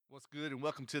what's good, and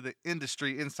welcome to the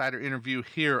Industry Insider interview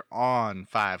here on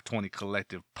 520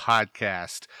 Collective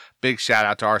Podcast. Big shout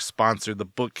out to our sponsor, the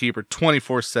Bookkeeper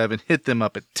 24/7. Hit them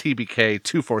up at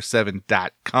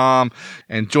tbk247.com.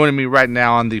 And joining me right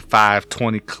now on the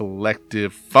 520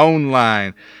 Collective phone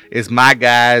line is my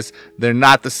guys. They're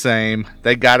not the same.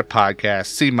 They got a podcast.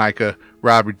 C. Micah,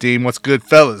 Rob Redeem. What's good,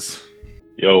 fellas?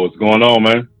 Yo, what's going on,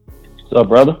 man? What's up,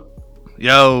 brother?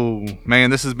 Yo, man,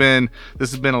 this has been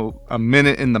a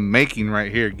minute in the making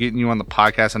right here, getting you on the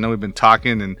podcast. I know we've been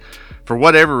talking, and for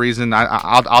whatever reason,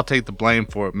 I'll take the blame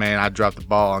for it, man. I dropped the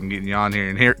ball on getting you on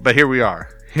here, but here we are.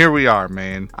 Here we are,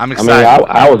 man. I'm excited.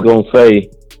 I was gonna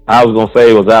say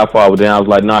it was our fault, but then I was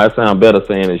like, no, that sounds better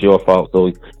saying it's your fault.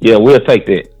 So yeah, we'll take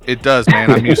that. It does,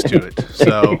 man. I'm used to it.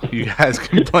 So you guys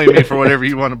can blame me for whatever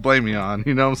you want to blame me on.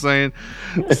 You know what I'm saying?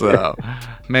 So,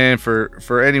 man,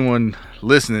 for anyone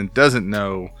listening doesn't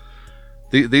know,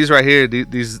 these right here,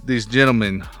 these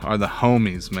gentlemen are the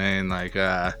homies, man. Like,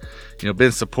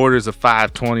 been supporters of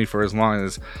 520 for as long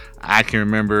as I can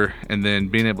remember, and then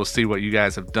being able to see what you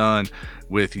guys have done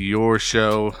with your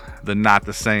show, the Not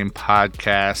the Same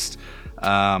podcast.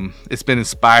 It's been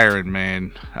inspiring,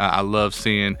 man. I love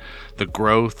seeing the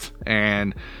growth,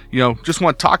 and just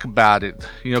want to talk about it,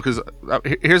 because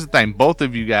here's the thing: both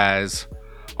of you guys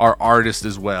are artists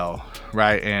as well,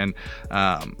 right? And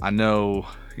I know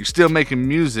you're still making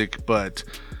music, but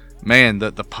man,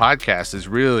 the podcast is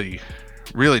really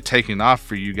taking off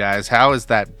for you guys. How has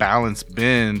that balance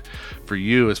been for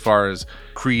you as far as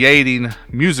creating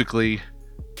musically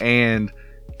and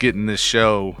getting this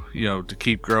show, to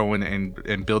keep growing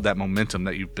and build that momentum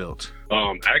that you've built?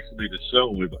 Actually, the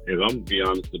show, if I'm gonna be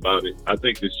honest about it, I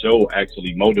think the show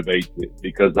actually motivates it,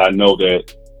 because I know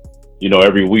that,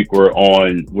 every week we're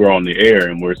on the air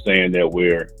and we're saying that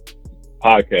we're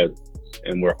podcasts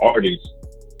and we're artists.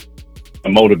 It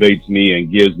motivates me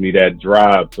and gives me that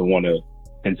drive to want to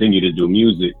continue to do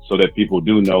music, so that people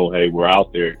do know, hey, we're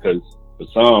out there. Because for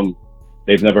some,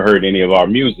 they've never heard any of our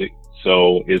music.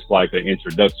 So it's like an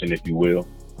introduction, if you will.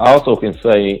 I also can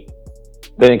say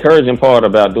the encouraging part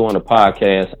about doing a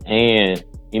podcast and,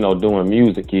 doing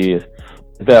music is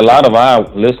that a lot of our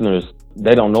listeners,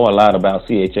 they don't know a lot about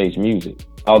CHH music.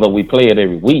 Although we play it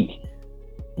every week,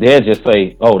 they'll just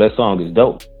say, oh, that song is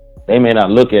dope. They may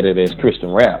not look at it as Christian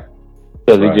rap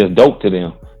because It's just dope to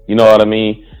them. You know what I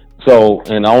mean? So,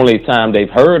 and the only time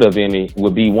they've heard of any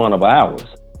would be one of ours.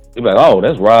 They'll be like, oh,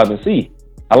 that's Rob and C.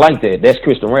 I like that. That's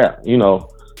Christian rap,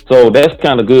 So that's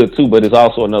kind of good too, but it's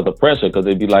also another pressure, because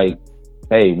they'd be like,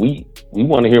 hey, we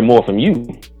want to hear more from you.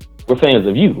 We're fans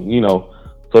of you,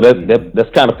 So that's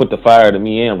kind of put the fire to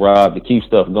me and Rob to keep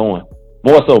stuff going.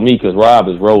 More so me, because Rob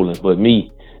is rolling, but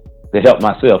me to help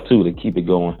myself too, to keep it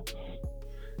going.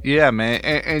 Yeah, man.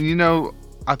 And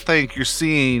I think you're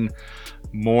seeing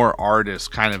more artists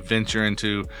kind of venture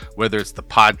into, whether it's the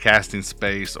podcasting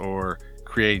space or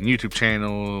creating YouTube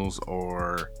channels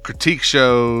or critique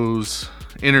shows,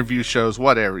 interview shows,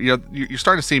 whatever. You're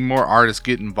starting to see more artists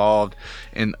get involved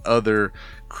in other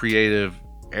creative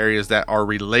areas that are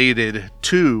related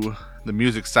to the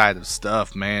music side of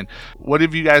stuff, man. What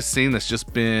have you guys seen that's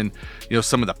just been,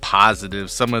 some of the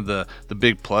positives, some of the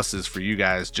big pluses for you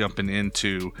guys jumping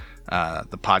into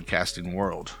the podcasting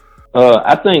world?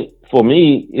 I think for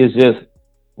me, it's just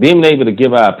being able to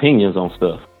give our opinions on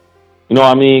stuff. You know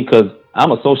what I mean? Because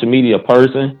I'm a social media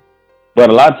person, but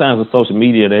a lot of times with social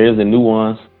media, there is a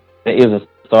nuance, there is a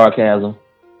sarcasm.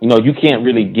 You can't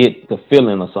really get the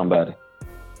feeling of somebody.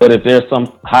 But if there's some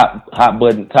hot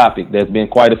button topic, there's been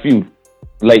quite a few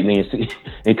lately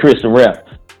in Christian rap,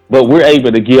 but we're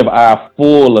able to give our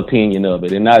full opinion of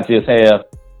it and not just have,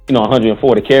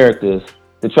 140 characters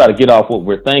to try to get off what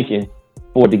we're thinking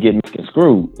for it to get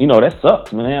misconstrued. That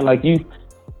sucks, man. Like it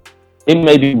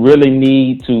maybe really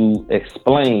need to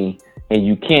explain, and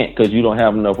you can't because you don't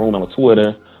have enough room on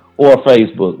Twitter or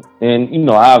Facebook. And,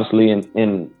 obviously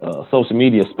in social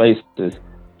media spaces,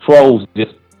 trolls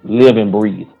just live and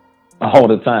breathe all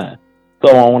the time.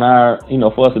 So on our,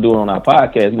 for us to do it on our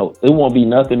podcast, it won't be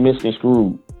nothing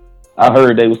misconstrued. I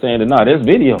heard they were saying that, no, there's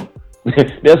video.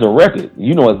 There's a record.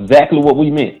 You know exactly what we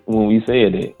meant when we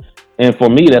said that. And for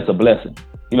me, that's a blessing.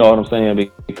 You know what I'm saying?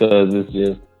 Because it's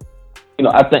just,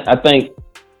 I think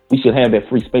we should have that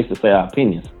free space to say our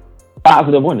opinions,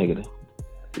 positive or negative.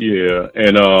 Yeah,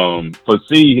 and for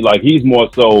C, like he's more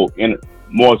so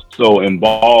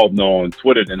involved on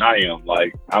Twitter than I am.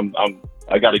 Like I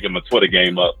got to get my Twitter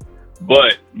game up.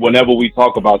 But whenever we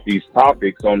talk about these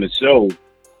topics on the show,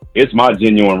 it's my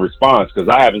genuine response, because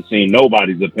I haven't seen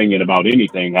nobody's opinion about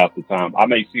anything half the time. I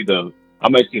may see the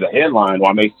headline, or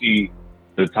I may see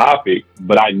the topic,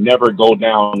 but I never go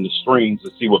down the streams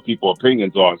to see what people's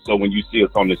opinions are. So when you see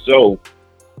us on the show,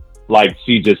 like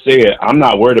C just said, I'm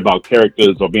not worried about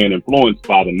characters or being influenced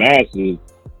by the masses.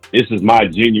 This is my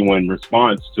genuine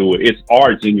response to it. It's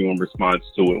our genuine response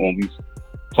to it when we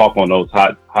talk on those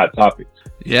hot topics.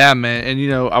 Yeah, man.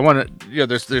 And, I want to,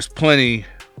 there's plenty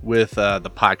with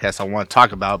the podcast I want to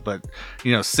talk about, but,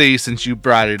 C, since you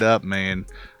brought it up, man,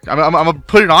 I'm gonna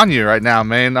put it on you right now,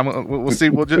 man. We'll see.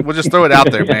 We'll just throw it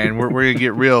out there, man. We're gonna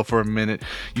get real for a minute.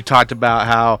 You talked about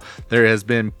how there has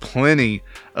been plenty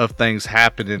of things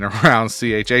happening around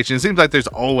CHH, and it seems like there's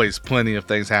always plenty of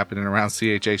things happening around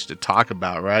CHH to talk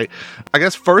about, right? I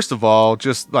guess first of all,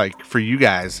 just like for you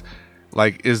guys,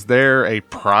 like, is there a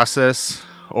process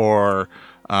or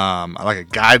like a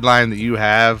guideline that you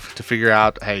have to figure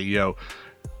out, hey,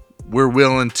 we're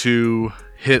willing to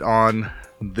hit on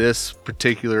this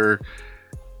particular,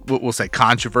 we'll say,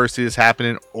 controversy is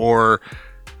happening, or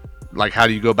like, how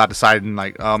do you go about deciding,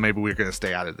 like, oh, maybe we're going to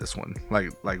stay out of this one? Like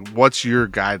what's your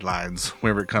guidelines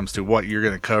whenever it comes to what you're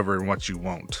going to cover and what you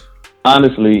won't?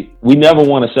 Honestly, we never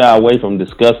want to shy away from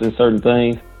discussing certain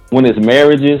things. When it's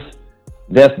marriages,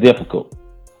 that's difficult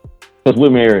because we're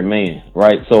married men,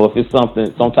 right? So if it's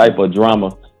some type of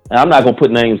drama, and I'm not going to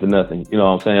put names to nothing, you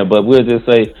know what I'm saying? But we'll just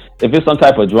say, if it's some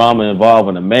type of drama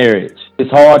involving a marriage, it's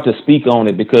hard to speak on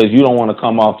it because you don't want to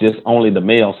come off just only the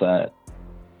male side.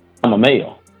 I'm a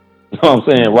male. You know what I'm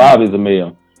saying? Rob is a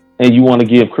male. And you want to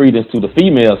give credence to the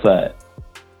female side.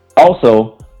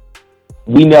 Also,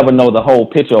 we never know the whole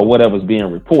picture of whatever's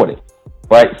being reported,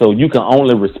 right? So you can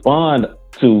only respond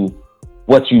to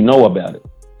what you know about it.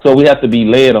 So we have to be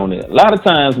led on it. A lot of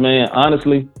times, man,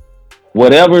 honestly,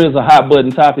 whatever is a hot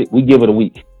button topic, we give it a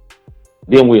week.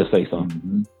 Then we'll say something.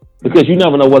 Mm-hmm. Because you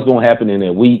never know what's going to happen in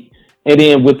that week. And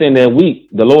then within that week,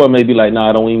 the Lord may be like,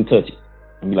 nah, don't even touch it.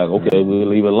 And be like, okay, we'll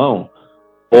leave it alone.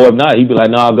 Or if not, he'd be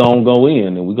like, nah, go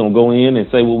in. And we're going to go in and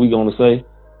say what we're going to say.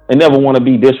 And never want to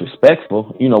be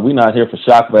disrespectful. We're not here for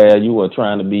shock value or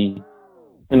trying to be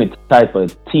any type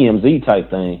of TMZ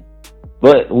type thing.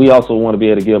 But we also want to be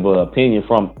able to give an opinion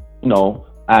from,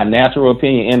 our natural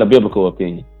opinion and a biblical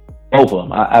opinion. Both of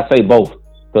them. I say both.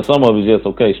 Because some of it is just,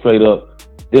 okay, straight up,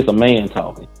 this a man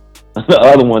talking. The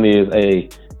other one is,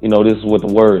 this is what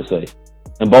the words say.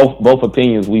 And both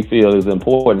opinions we feel is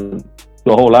important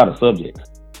to a whole lot of subjects.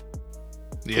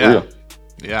 Yeah.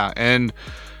 Yeah. And,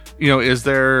 is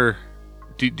there,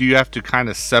 do you have to kind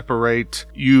of separate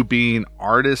you being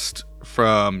artist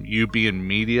from you being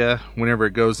media whenever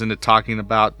it goes into talking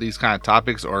about these kind of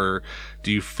topics? Or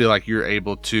do you feel like you're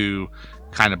able to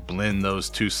kind of blend those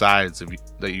two sides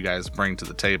that you guys bring to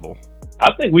the table?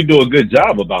 I think we do a good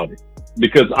job about it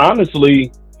because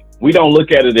honestly, we don't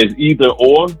look at it as either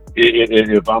or.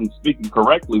 If I'm speaking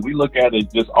correctly, we look at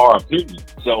it just our opinion.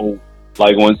 So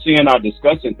like when C and I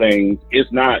discussing things,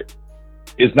 it's not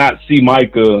C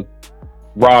Micah,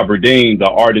 Rob or Dean, the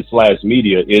artist /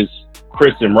 media. It's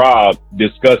Chris and Rob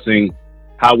discussing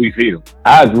how we feel.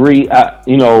 I agree.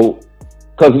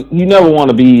 Because you never want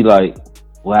to be like,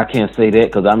 well, I can't say that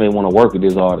because I may want to work with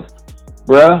this artist.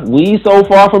 Bruh, we so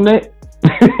far from that.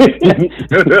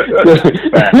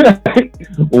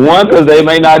 One, because they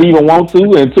may not even want to,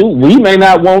 and two, we may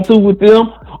not want to with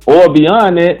them. Or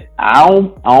beyond that, I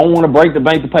don't want to break the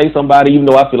bank to pay somebody, even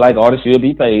though I feel like artists should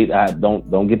be paid. I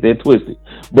don't get that twisted.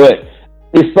 But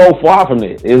it's so far from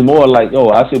it. It's more like,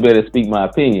 I should be able to speak my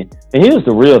opinion. And here's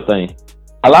the real thing.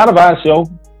 A lot of our show,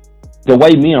 the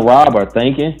way me and Rob are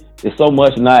thinking, is so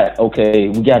much not, okay,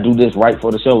 we got to do this right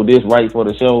for the show, this right for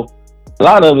the show. A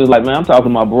lot of it is like, man, I'm talking to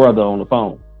my brother on the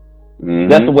phone. Mm-hmm.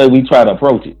 That's the way we try to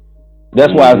approach it.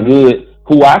 That's why it's good.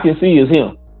 Who I can see is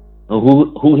him. And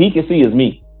who he can see is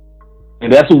me.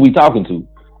 And that's who we talking to.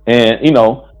 And,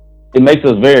 it makes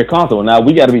us very comfortable. Now,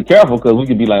 we got to be careful because we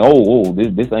could be like,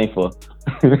 this ain't for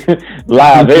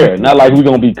live air. Not like we're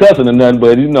going to be cussing or nothing,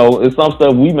 but, it's some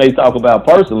stuff we may talk about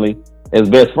personally as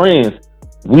best friends.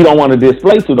 We don't want to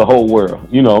display to the whole world,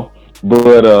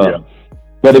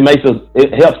 But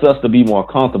it helps us to be more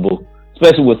comfortable,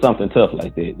 especially with something tough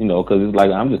like that, because it's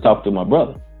like, I'm just talking to my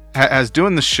brother. Has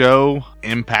doing the show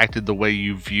impacted the way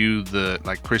you view the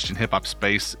Christian hip hop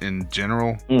space in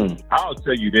general? I'll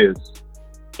tell you this.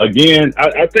 Again,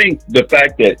 I think the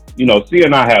fact that, C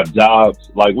and I have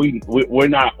jobs, like we're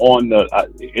not on the,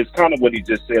 it's kind of what he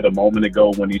just said a moment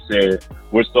ago when he said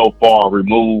we're so far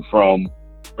removed from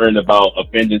worrying about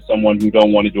offending someone who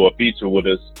don't want to do a feature with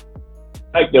us. The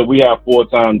fact that we have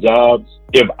full-time jobs,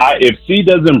 if C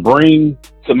doesn't bring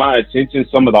to my attention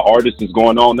some of the artists that's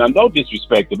going on now, no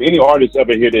disrespect, if any artists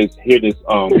ever hear this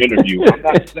interview, I'm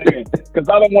not saying, because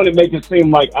I don't want to make it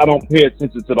seem like I don't pay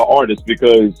attention to the artist,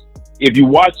 because if you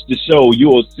watch the show, you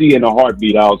will see in a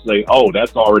heartbeat, I'll say, oh,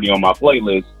 that's already on my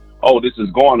playlist. Oh, this is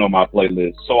going on my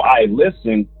playlist. So I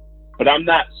listen, but I'm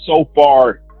not so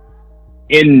far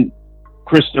in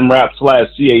Christian rap /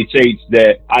 CHH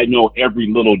that I know every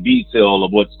little detail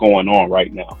of what's going on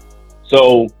right now.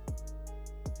 So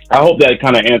I hope that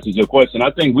kind of answers your question.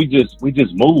 I think we just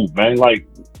move, man. Like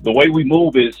the way we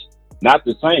move is not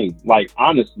the same. Like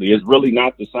honestly, it's really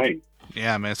not the same.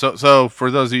 Yeah, man. So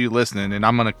for those of you listening, and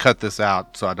I'm gonna cut this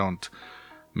out so I don't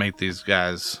make these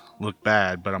guys look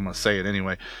bad, but I'm gonna say it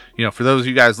anyway. You know, for those of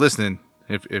you guys listening,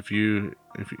 if you're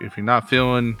not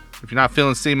feeling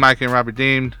C Mike and Robert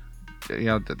Deemed, you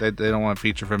know they don't want a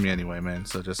feature from you anyway, man.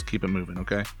 So just keep it moving,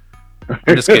 okay?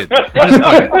 I'm just kidding.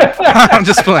 I'm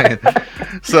just playing.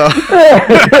 So,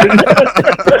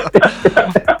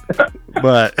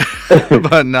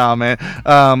 but no, man.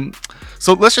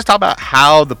 So let's just talk about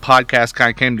how the podcast kind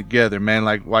of came together, man.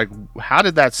 Like how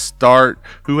did that start?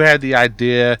 Who had the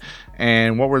idea,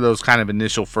 and what were those kind of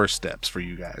initial first steps for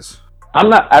you guys?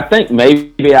 I think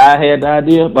maybe I had the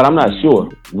idea, but I'm not sure.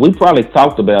 We probably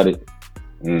talked about it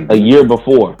a year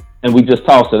before, and we just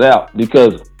tossed it out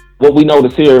because what we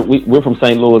noticed here, we're from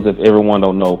St. Louis, if everyone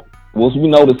don't know. What we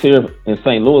noticed here in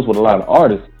St. Louis with a lot of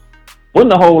artists,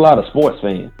 wasn't a whole lot of sports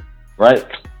fans, right?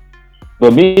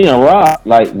 But me and Rob,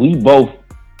 like, we both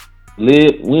we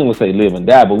don't say live and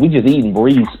die, but we just eat and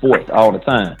breathe sports all the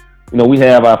time. You know, we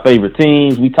have our favorite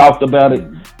teams. We talked about it,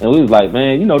 and we was like,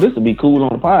 man, you know, this would be cool on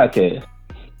the podcast.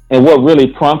 And what really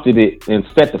prompted it and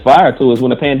set the fire to is when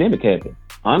the pandemic happened,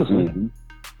 honestly. Mm-hmm.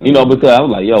 You know, because I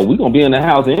was like, yo, we're going to be in the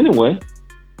house anyway.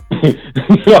 You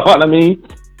know what I mean?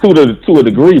 To a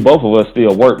degree, both of us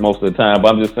still work most of the time,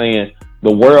 but I'm just saying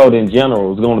the world in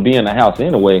general is going to be in the house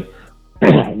anyway.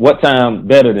 What time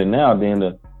better than now than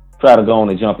to try to go on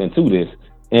and jump into this?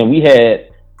 And we had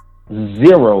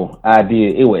zero idea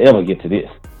it would ever get to this.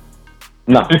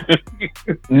 No.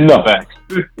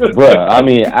 Bruh, I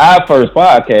mean, our first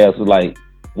podcast was like,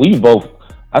 we both,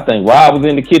 I think Rob was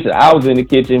in the kitchen, I was in the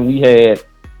kitchen, we had,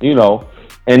 you know,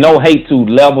 and no hate to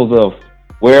levels of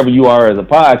wherever you are as a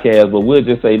podcast, but we'll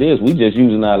just say this, we just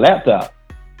using our laptop,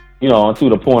 you know, to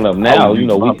the point of now, you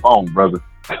know, my phone, brother.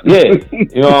 Yeah,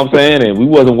 you know what I'm saying? And we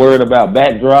wasn't worried about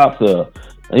backdrops or,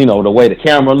 you know, the way the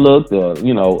camera looked or,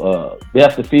 you know,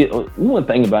 depth of field. We wasn't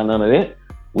thinking about none of that.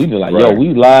 We just like, yo,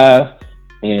 we live.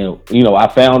 And, you know, I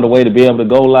found a way to be able to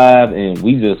go live and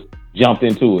we just jumped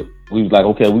into it. We was like,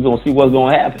 okay, we're going to see what's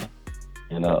going to happen.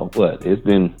 And it's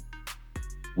been,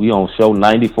 we on show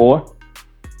 94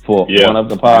 for one of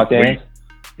the podcasts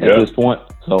at this point.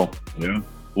 So,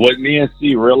 what me and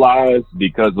C realized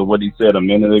because of what he said a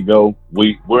minute ago,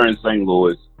 we're in St.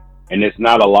 Louis and it's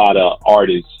not a lot of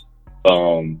artists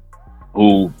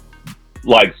who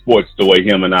like sports the way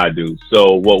him and I do.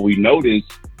 So what we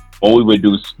noticed when we would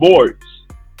do sports,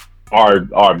 our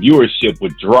viewership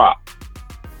would drop.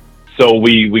 So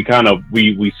we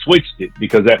switched it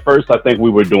because at first I think we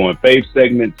were doing fave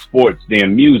segments, sports,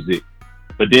 then music,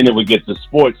 but then it would get to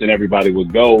sports and everybody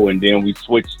would go, and then we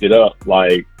switched it up.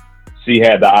 Like, she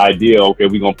had the idea, okay,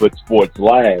 we're gonna put sports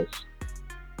last,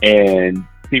 and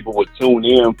people would tune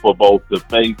in for both the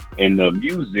faith and the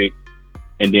music,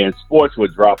 and then sports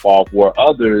would drop off, where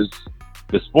others,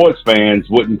 the sports fans,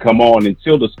 wouldn't come on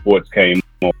until the sports came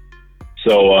on.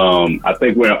 So I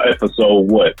think we're on episode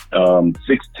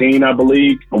 16, I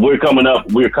believe. We're coming up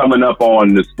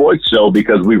on the sports show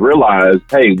because we realized,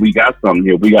 hey, we got something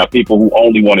here. We got people who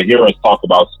only want to hear us talk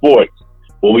about sports,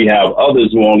 but we have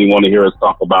others who only want to hear us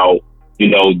talk about, you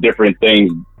know, different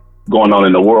things going on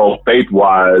in the world,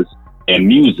 faith-wise and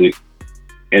music.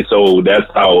 And so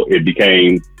that's how it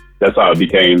became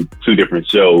two different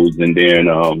shows. And then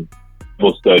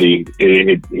Bible study,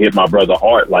 it hit my brother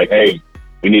heart, like, hey,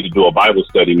 we need to do a Bible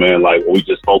study, man. Like, we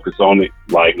just focus on it,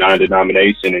 like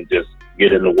non-denomination, and just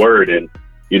get in the Word. And,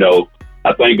 you know,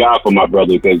 I thank God for my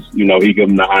brother because, you know, he gave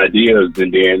him the ideas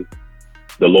and then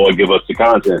the Lord give us the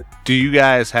content. Do you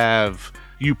guys have,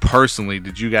 you personally,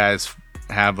 did you guys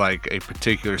have like a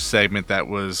particular segment that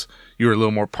was, you were a little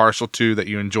more partial to, that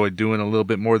you enjoyed doing a little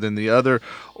bit more than the other?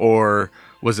 Or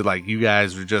was it like you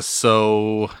guys were just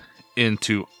so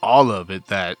into all of it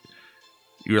that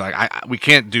you were like, we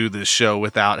can't do this show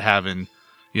without having,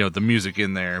 you know, the music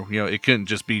in there? You know, it couldn't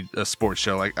just be a sports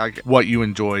show. Like what you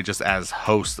enjoy just as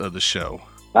host of the show?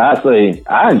 I say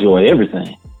I enjoy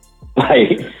everything,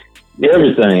 like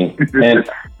everything. And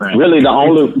really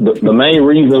the main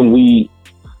reason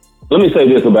let me say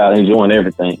this about enjoying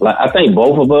everything. Like, I think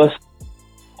both of us,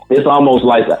 it's almost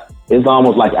like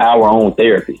our own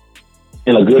therapy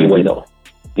in a good way though.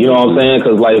 You know what I'm saying?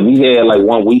 Because like we had like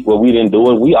 1 week where we didn't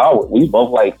do it. We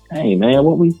both like, hey man,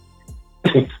 what we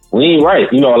We ain't right.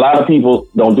 You know, a lot of people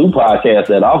don't do podcasts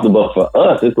that often, but for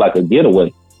us, it's like a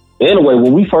getaway. Anyway,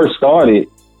 when we first started,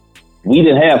 we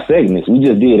didn't have segments. We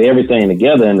just did everything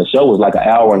together, and the show was like an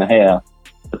hour and a half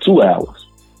to 2 hours.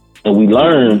 And we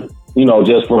learned, you know,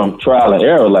 just from trial and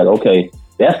error, like, okay,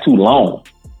 that's too long.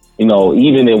 You know,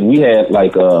 even if we had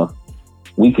like,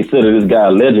 we consider this guy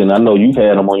a legend. I know you've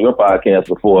had him on your podcast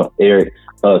before, Eric,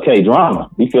 K Drama.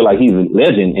 We feel like he's a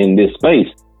legend in this space.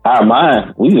 Our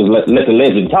mind, we just let the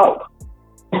legend talk.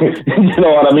 You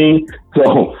know what I mean?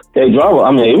 So K Drama,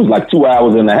 I mean, it was like 2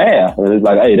 hours and a half. And it's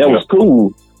like, hey, that was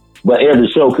cool. But every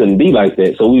show couldn't be like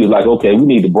that. So we was like, okay, we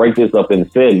need to break this up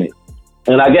into segments.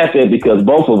 And I got that because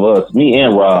both of us, me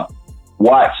and Rob,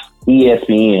 watch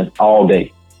ESPN all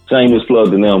day. Shameless plug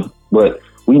to them. But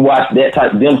we watch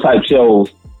them type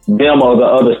shows, them or the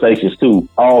other stations too,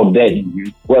 all day.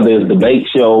 Whether it's debate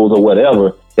shows or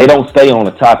whatever, they don't stay on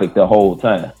the topic the whole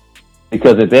time.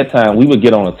 Because at that time, we would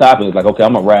get on the topic, it's like, okay,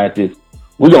 I'm going to ride this.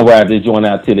 We're going to ride this joint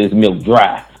out till it's milk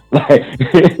dry. Like,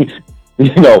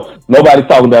 you know, nobody's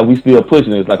talking about we still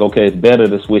pushing it. It's like, okay, it's better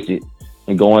to switch it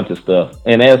and go into stuff.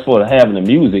 And as for having the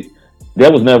music,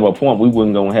 there was never a point we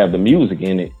wasn't going to have the music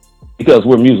in it because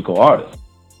we're musical artists.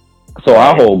 So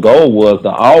our whole goal was to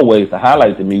always to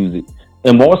highlight the music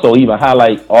and more so even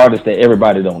highlight artists that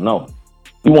everybody don't know.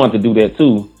 We wanted to do that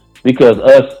too because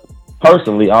us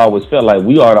personally always felt like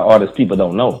we are the artists people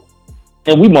don't know.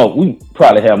 And we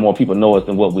probably have more people know us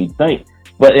than what we think.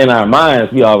 But in our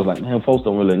minds, we always like, man, folks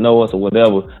don't really know us or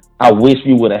whatever. I wish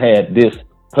we would have had this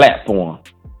platform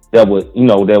that would, you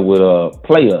know,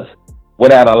 play us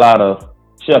without a lot of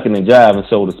shucking and jiving,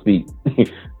 so to speak.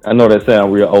 I know that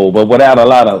sounds real old, but without a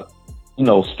lot of, you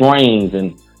know, strings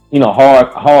and, you know,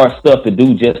 hard stuff to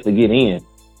do just to get in.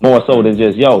 More so than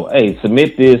just, yo, hey,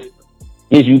 submit this.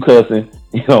 Is you cussing?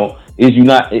 You know,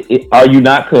 are you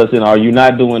not cussing? Are you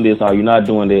not doing this? Are you not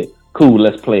doing that? Cool,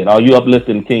 let's play it. Are you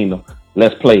uplifting the kingdom?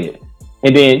 Let's play it.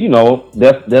 And then, you know,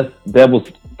 that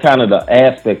was kind of the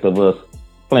aspect of us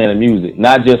playing the music,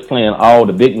 not just playing all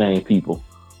the big name people.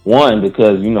 One,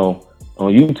 because, you know,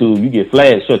 on YouTube, you get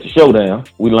flagged, shut your show down.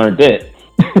 We learned that.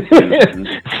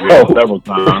 Several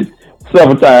times.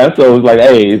 So it's like,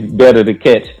 hey, it's better to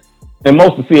catch. And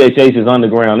most of CHH is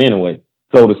underground anyway,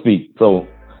 so to speak. So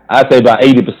I'd say about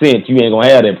 80%, you ain't going to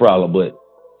have that problem. But,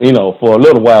 you know, for a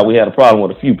little while, we had a problem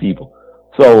with a few people.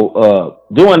 So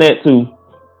doing that too.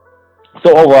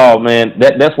 So overall, man,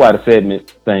 that's why the segment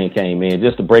thing came in,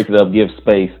 just to break it up, give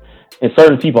space. And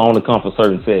certain people only come for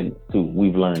certain segments too.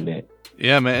 We've learned that.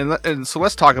 Yeah, man. And so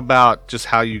let's talk about just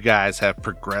how you guys have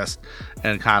progressed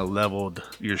and kind of leveled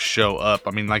your show up.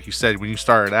 I mean, like you said, when you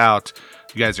started out,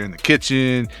 you guys are in the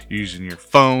kitchen, you're using your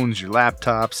phones, your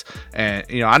laptops, and,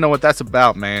 you know, I know what that's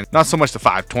about, man. Not so much the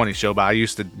 520 show, but I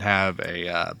used to have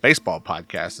a baseball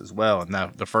podcast as well, and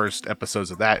the first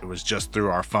episodes of that, it was just through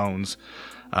our phones,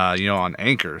 you know, on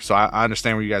Anchor. So I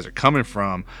understand where you guys are coming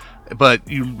from, but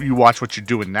you watch what you're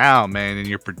doing now, man, and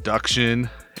your production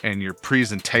and your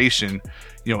presentation,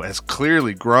 you know, has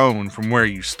clearly grown from where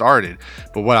you started.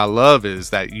 But what I love is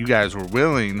that you guys were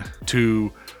willing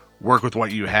to work with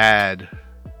what you had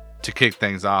to kick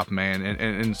things off, man.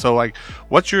 And so, like,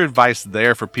 what's your advice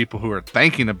there for people who are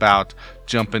thinking about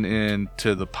jumping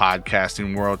into the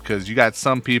podcasting world? Because you got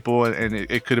some people, and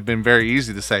it could have been very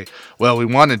easy to say, well, we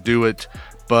want to do it,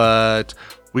 but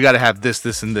we got to have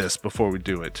this, and this before we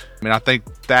do it. I mean, I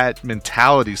think that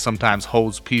mentality sometimes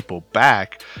holds people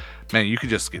back. Man, you could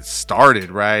just get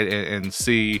started, right? And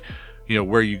see, you know,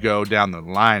 where you go down the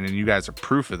line, and you guys are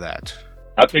proof of that.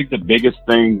 I think the biggest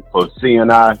thing for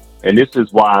C&I, and this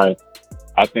is why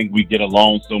I think we get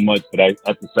along so much, but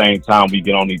at the same time, we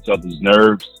get on each other's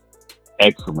nerves,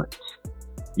 excellence.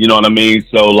 You know what I mean?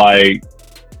 So, like,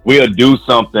 we'll do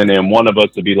something and one of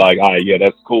us will be like, all right, yeah,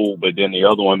 that's cool. But then the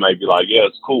other one might be like, yeah,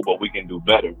 it's cool, but we can do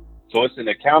better. So it's an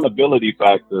accountability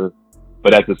factor.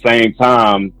 But at the same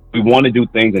time, we want to do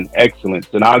things in excellence.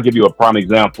 And I'll give you a prime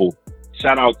example.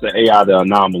 Shout out to AI The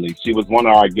Anomaly. She was one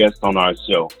of our guests on our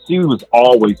show. She was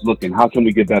always looking, how can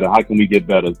we get better? How can we get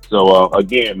better? So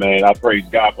again, man, I praise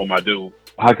God for my dude.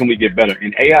 How can we get better?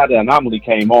 And AI The Anomaly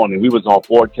came on and we was on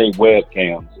 4K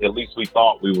webcams. At least we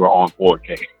thought we were on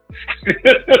 4K.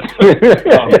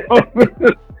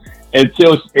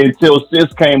 Until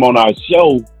Sis came on our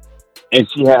show and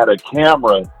she had a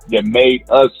camera that made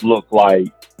us look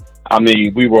like, I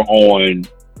mean, we were on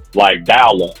like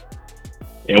dial-up.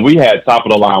 And we had top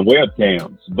of the line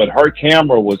webcams, but her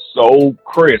camera was so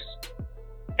crisp.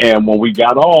 And when we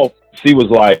got off, she was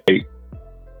like,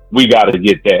 we got to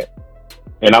get that.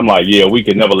 And I'm like, yeah, we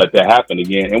can never let that happen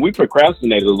again. And we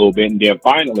procrastinated a little bit. And then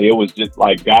finally, it was just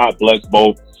like, God bless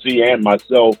both she and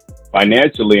myself.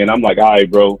 financially, and I'm like, all right,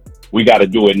 bro, we got to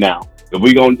do it now. If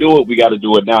we gonna do it, we got to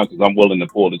do it now because I'm willing to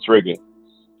pull the trigger.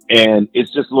 And it's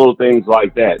just little things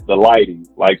like that. The lighting,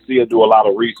 like Sia do a lot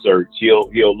of research.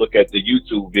 He'll look at the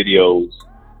YouTube videos,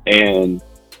 and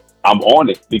I'm on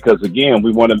it because again,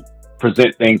 we want to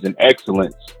present things in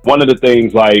excellence. One of the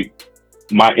things, like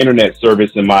my internet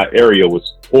service in my area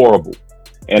was horrible,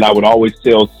 and I would always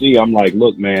tell C, I'm like,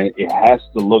 look, man, it has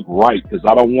to look right because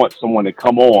I don't want someone to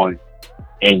come on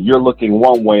and you're looking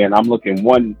one way and I'm looking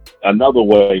another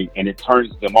way, and it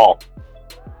turns them off.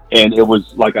 And it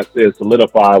was, like I said,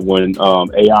 solidified when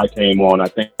AI came on, I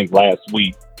think last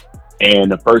week.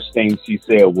 And the first thing she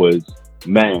said was,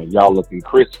 man, y'all looking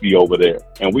crispy over there.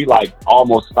 And we like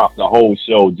almost stopped the whole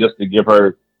show just to give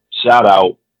her shout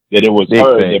out that it was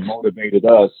her that motivated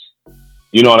us.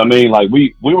 You know what I mean? Like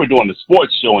we were doing the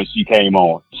sports show and she came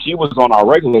on. She was on our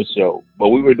regular show, but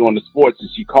we were doing the sports and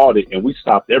she called it, and we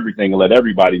stopped everything and let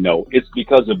everybody know it's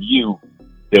because of you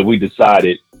that we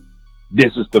decided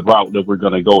this is the route that we're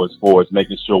going to go as far as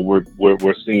making sure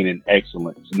we're seen in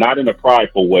excellence, not in a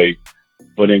prideful way,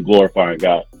 but in glorifying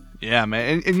God. Yeah,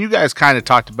 man. And you guys kind of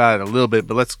talked about it a little bit,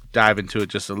 but let's dive into it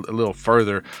just a little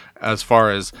further as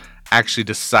far as actually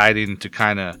deciding to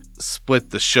kind of split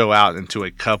the show out into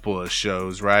a couple of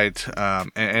shows, right?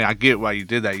 And I get why you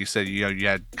did that. You said, you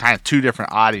had kind of two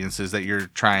different audiences that you're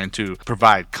trying to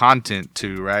provide content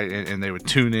to, right? And they would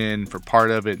tune in for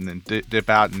part of it and then dip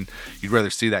out, and you'd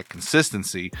rather see that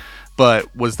consistency.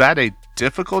 But was that a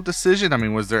difficult decision? I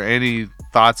mean, was there any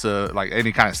thoughts of like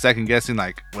any kind of second guessing,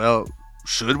 like, well,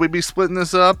 should we be splitting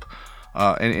this up?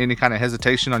 Any kind of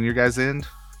hesitation on your guys' end?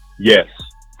 Yes.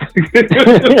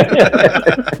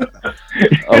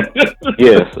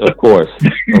 Yes, of course.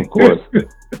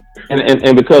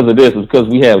 And because of this, because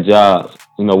we have jobs,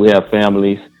 we have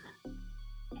families,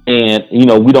 and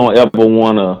we don't ever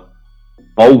want to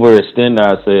overextend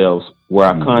ourselves where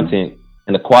our content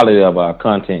and the quality of our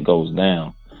content goes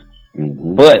down.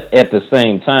 But at the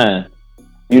same time,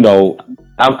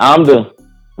 I'm the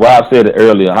Rob said it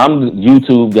earlier, I'm the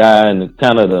YouTube guy and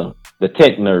kind of the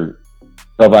tech nerd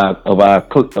of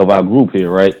our group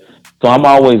here, right? So I'm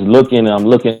always looking at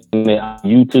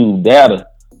YouTube data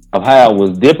of how I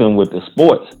was dipping with the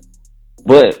sports.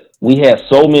 But we had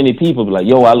so many people be like,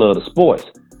 yo, I love the sports.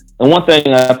 And one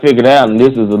thing I figured out, and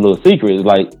this is a little secret, is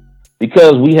like,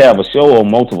 because we have a show on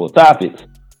multiple topics,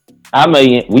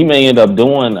 we may end up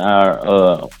doing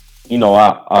our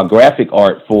graphic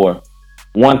art for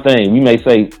one thing. We may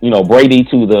say, Brady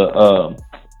to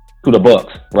the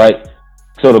Bucks, right?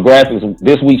 So the graphics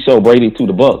this week show Brady to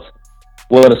the Bucks.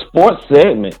 Well, the sports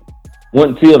segment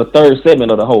went until the third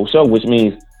segment of the whole show, which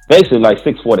means basically like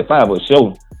 6:45 of a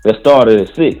show that started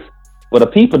at 6. But the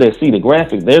people that see the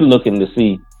graphics, they're looking to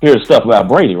hear stuff about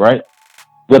Brady, right?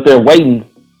 But they're waiting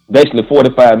basically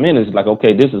 45 minutes, like,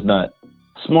 okay, this is not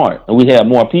smart. And we have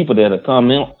more people that have come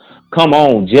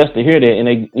on just to hear that, and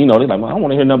they, they're like, well, I don't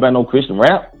want to hear nothing about no Christian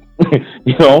rap. I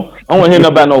don't want to hear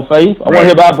nothing about no faith. I want to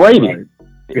hear about Brady. Right.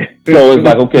 So it's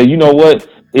like, okay, you know what?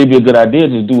 It'd be a good idea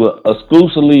to do a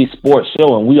exclusively sports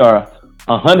show, and we are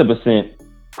 100%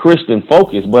 Christian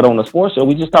focused. But on the sports show,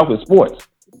 we just talking sports,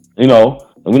 and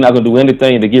we're not gonna do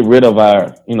anything to get rid of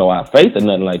our, our faith or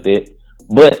nothing like that.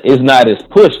 But it's not as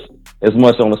pushed as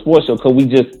much on the sports show because we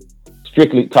just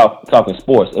strictly talking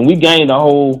sports, and we gained a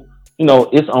whole,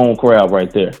 its own crowd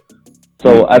right there.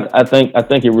 So I think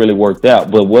it really worked out.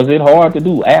 But was it hard to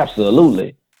do?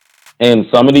 Absolutely. And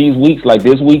some of these weeks, like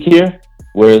this week here,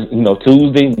 where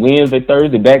Tuesday, Wednesday,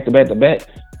 Thursday, back to back to back,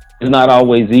 it's not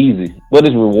always easy, but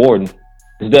it's rewarding.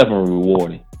 It's definitely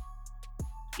rewarding.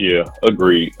 Yeah,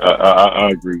 agreed.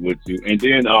 I agree with you. And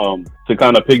then to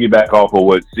kind of piggyback off of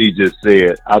what C just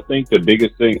said, I think the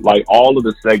biggest thing, like all of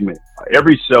the segments,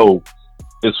 every show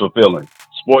is fulfilling.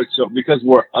 Sports show, because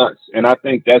we're us. And I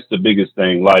think that's the biggest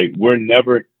thing. Like, we're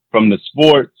never, from the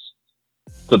sports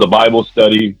to the Bible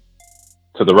study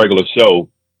to the regular show,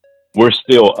 we're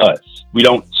still us. We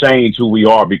don't change who we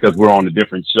are because we're on a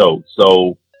different show.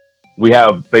 So we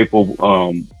have faithful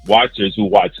watchers who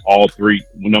watch all three.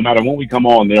 No matter when we come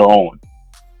on, they're on.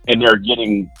 And they're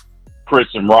getting Chris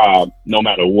and Rob no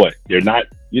matter what. They're not,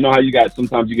 how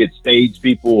sometimes you get stage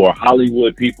people or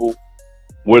Hollywood people.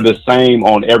 We're the same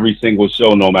on every single show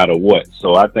no matter what.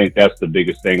 So I think that's the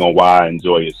biggest thing on why I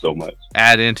enjoy it so much.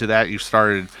 Add into that, you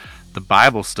started the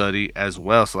Bible study as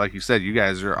well. So like you said, you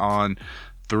guys are on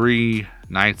 3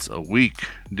 nights a week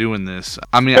doing this.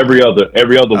 I mean, every other week.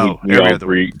 Every other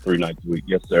three nights a week.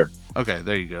 Yes, sir. Okay,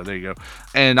 there you go.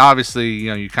 And obviously,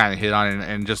 you kind of hit on it,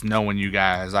 and just knowing you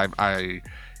guys, I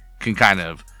can kind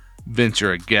of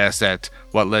venture a guess at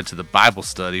what led to the Bible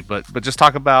study, but just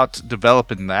talk about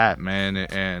developing that, man,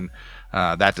 and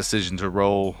that decision to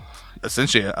roll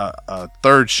essentially a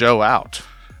third show out.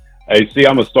 Hey, see,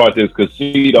 I'm gonna start this because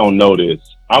C don't know this.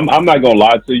 I'm not gonna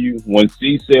lie to you. When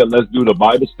C said let's do the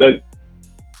Bible study,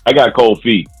 I got cold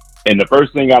feet, and the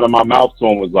first thing out of my mouth to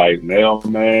him was like, "Man,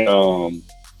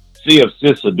 see if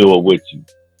sis will do it with you."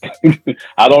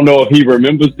 I don't know if he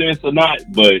remembers this or not,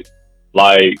 but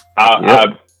like I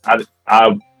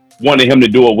wanted him to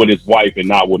do it with his wife and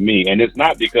not with me, and it's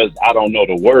not because I don't know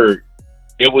the word.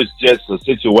 It was just a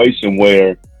situation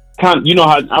where kind of, you know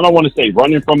how I don't want to say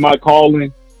running from my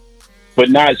calling, but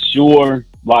not sure.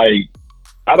 Like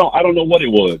I don't know what it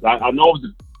was. I know it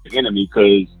was the enemy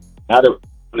because now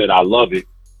that I love it,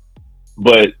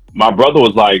 but my brother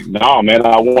was like, "No, man,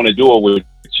 I want to do it with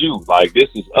you. Like this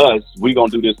is us. We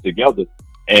gonna do this together."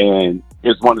 And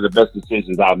it's one of the best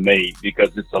decisions I've made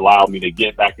because it's allowed me to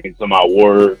get back into my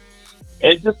word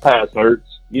and just past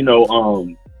hurts. You know,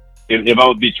 if I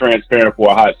would be transparent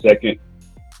for a hot second,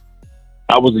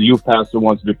 I was a youth pastor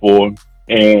once before,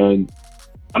 and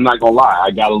I'm not gonna lie,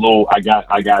 I got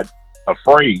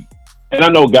afraid. And I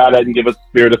know God didn't give us a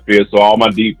spirit of fear, so all my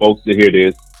deep folks to hear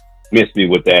this, miss me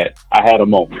with that. I had a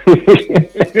moment.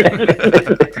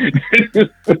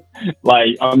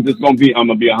 Like I'm gonna be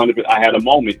 100%. I had a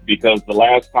moment because the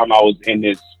last time I was in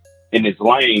this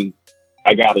lane,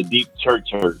 I got a deep church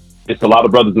hurt. It's a lot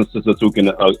of brothers and sisters who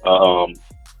can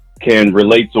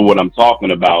relate to what I'm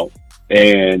talking about,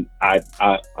 and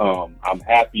I'm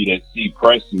happy that C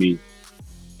pressed me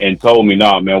and told me,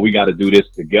 "No, man, we got to do this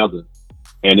together."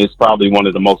 And it's probably one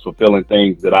of the most fulfilling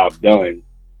things that I've done,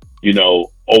 you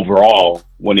know, overall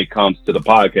when it comes to the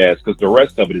podcast, because the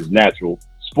rest of it is natural.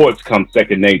 Sports comes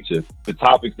second nature. The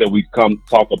topics that we come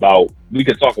talk about, we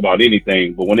can talk about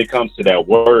anything, but when it comes to that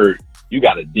word, you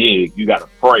got to dig, you got to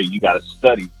pray, you got to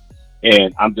study.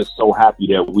 And I'm just so happy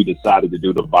that we decided to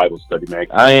do the Bible study, man.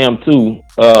 I am too.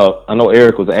 I know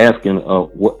Eric was asking,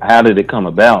 how did it come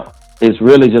about? It's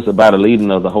really just about a leading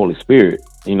of the Holy Spirit.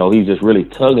 You know, he's just really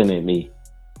tugging at me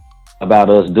about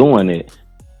us doing it.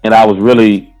 And I was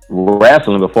really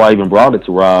wrestling before I even brought it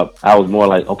to Rob. I was more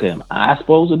like, okay, am I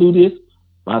supposed to do this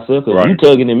myself? Because you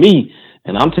tugging at me,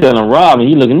 and I'm telling Rob, and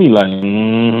he looking at me like,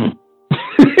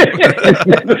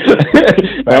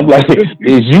 I'm like,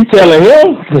 is you telling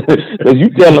him? Is you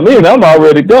telling me? And I'm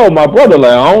already gone. My brother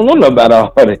like, I don't know nothing about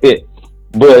all of it.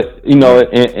 But, you know,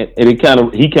 and he kind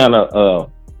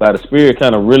of, by the Spirit,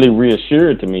 kind of really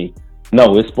reassured to me,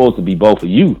 no, it's supposed to be both of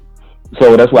you.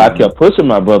 So that's why I kept pushing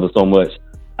my brother so much.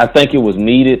 I think it was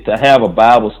needed to have a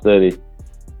Bible study.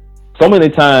 So many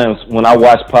times when I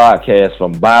watch podcasts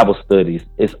from Bible studies,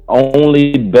 it's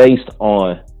only based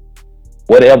on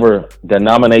whatever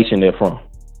denomination they're from,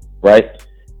 right?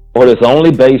 Or it's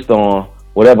only based on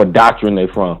whatever doctrine they're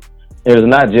from. It is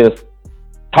not just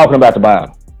talking about the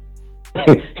Bible.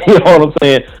 You know what I'm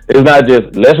saying? It's not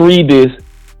just, let's read this.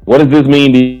 What does this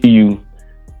mean to you?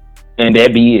 And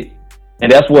that be it.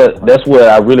 And that's what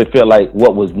I really felt like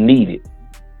what was needed.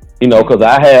 You know, because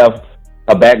I have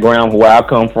a background where I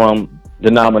come from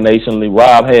denominationally.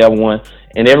 Rob have one,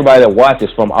 and everybody that watches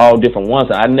from all different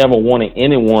ones. I never wanted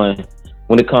anyone,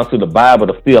 when it comes to the Bible,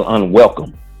 to feel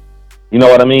unwelcome. You know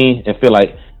what I mean? And feel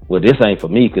like, well, this ain't for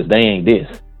me because they ain't this.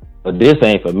 But this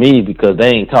ain't for me because they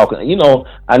ain't talking. You know,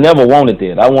 I never wanted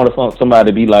that. I wanted somebody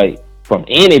to be like, from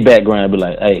any background, be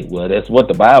like, hey, well, that's what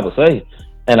the Bible says.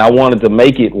 And I wanted to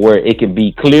make it where it could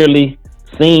be clearly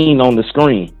seen on the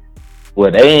screen,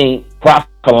 where they ain't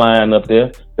prophesying up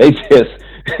there. They just,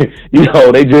 you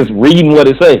know, they just reading what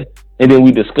it says, and then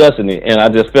we discussing it. And I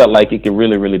just felt like it could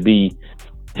really, really be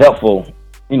helpful,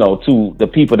 you know, to the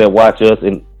people that watch us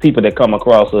and people that come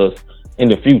across us in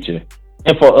the future,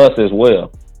 and for us as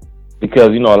well.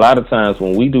 Because, you know, a lot of times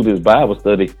when we do this Bible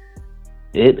study,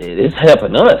 it's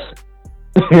helping us,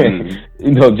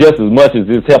 you know, just as much as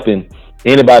it's helping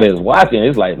anybody that's watching.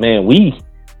 It's like, man, we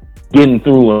getting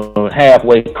through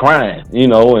halfway crying, you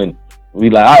know, and we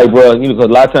like, all right, bro, you know, because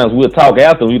a lot of times we'll talk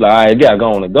after, we like, all right, gotta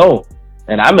go on and go.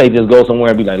 And I may just go somewhere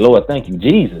and be like, Lord, thank you,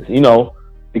 Jesus, you know,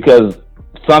 because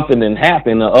something didn't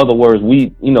happen. In other words,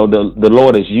 we, you know, the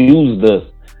Lord has used us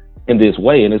in this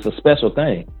way, and it's a special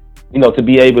thing, you know, to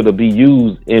be able to be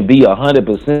used and be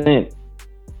 100%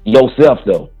 yourself,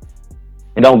 though,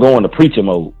 and don't go into preacher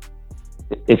mode.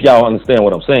 If y'all understand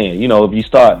what I'm saying, you know, if you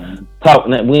start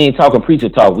talking, we ain't talking preacher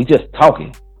talk, we just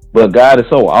talking. But God is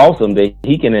so awesome that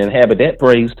he can inhabit that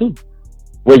praise too,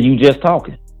 where you just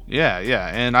talking. Yeah,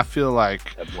 and I feel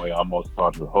like that boy almost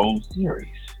started the whole series.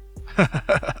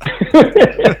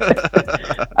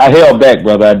 I held back,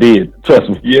 brother. I did. Trust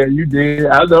me. Yeah, you did.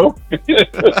 I know.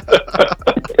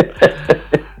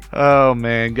 Oh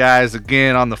man, guys!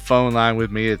 Again on the phone line with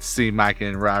me, it's C. Mike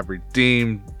and Rob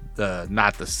Redeemed,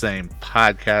 Not the Same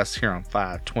podcast here on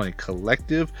 520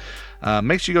 Collective.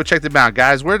 Make sure you go check them out,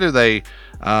 guys. Where do they?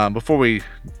 Before we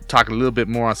talk a little bit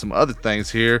more on some other things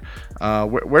here,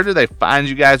 where do they find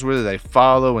you guys? Where do they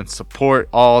follow and support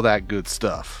all that good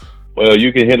stuff? Well,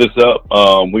 you can hit us up.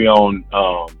 We on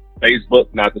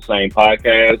Facebook, Not the Same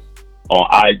Podcast.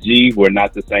 On IG, we're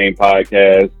Not the Same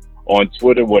Podcast. On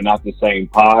Twitter, we're Not the Same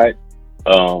Pod.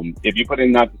 If you put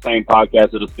in Not the Same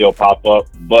Podcast, it'll still pop up,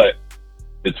 but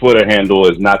the Twitter handle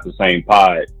is Not the Same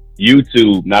Pod.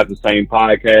 YouTube, Not the Same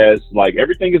Podcast. Like,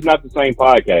 everything is Not the Same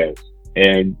Podcast.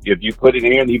 And if you put it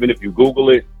in, even if you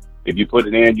Google it, if you put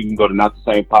it in, you can go to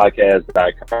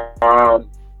notthesamepodcast.com.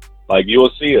 Like,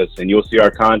 you'll see us and you'll see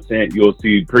our content. You'll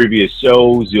see previous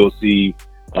shows. You'll see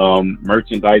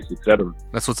merchandise, etc.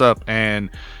 That's what's up. And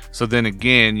so then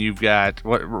again, you've got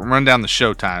run down the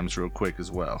show times real quick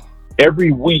as well.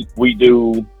 Every week we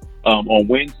do on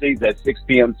Wednesdays at 6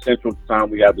 p.m. Central Time,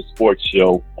 we have the sports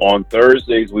show. On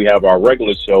Thursdays, we have our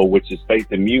regular show, which is Faith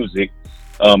and Music.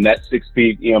 That's 6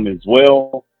 p.m. as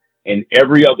well. And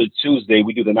every other Tuesday,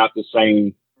 we do the Not the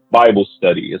Same Bible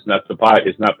study. It's not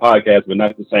podcast, but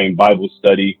Not the Same Bible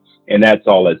study. And that's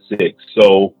all at 6.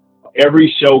 So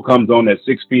every show comes on at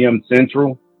 6 p.m.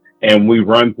 Central, and we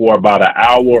run for about an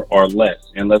hour or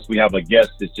less, unless we have a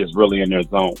guest that's just really in their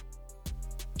zone.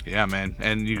 Yeah, man.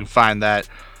 And you can find that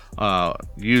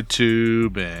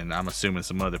YouTube, and I'm assuming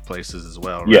some other places as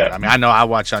well, right? Yeah. I mean, I know I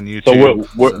watch on YouTube. So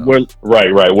we're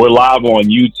right. We're live on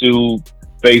YouTube,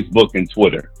 Facebook, and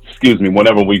Twitter. Excuse me,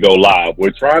 whenever we go live.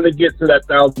 We're trying to get to that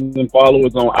 1,000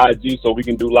 followers on IG so we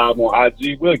can do live on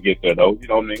IG. We'll get there, though. You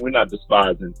know what I mean? We're not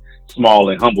despising small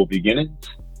and humble beginnings.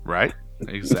 Right.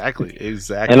 Exactly.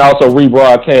 And also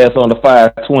rebroadcast on the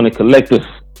 520 Collective.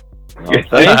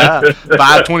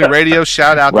 520 Radio.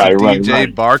 Shout out to DJ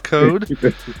right. Barcode.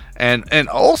 And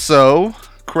also,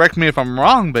 correct me if I'm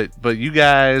wrong, but you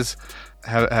guys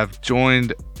have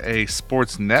joined a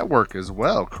sports network as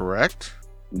well, correct?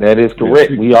 That is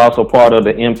correct. We also part of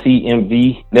the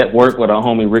MTMV network with our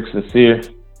homie Rick Sincere.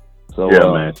 So yeah,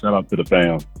 man. Shout out to the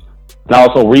fam. And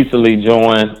also recently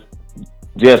joined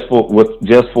just for with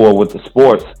the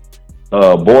sports,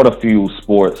 Border Fuel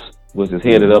Sports, which is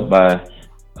headed up by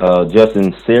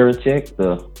Justin Sarachek,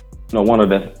 one of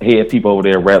the head people over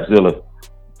there at Rapzilla.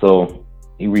 So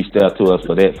he reached out to us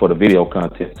for the video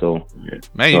content. So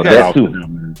man,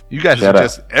 you guys are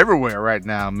just everywhere right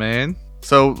now, man.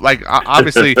 So like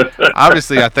obviously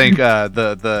I think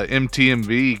the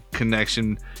MTMV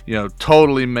connection,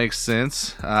 totally makes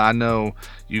sense. I know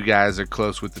you guys are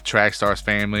close with the Track Stars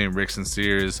family, and Rick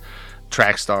Sincere's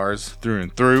Track Stars through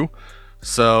and through.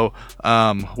 So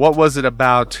what was it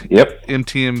about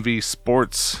MTMV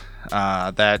Sports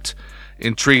that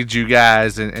intrigued you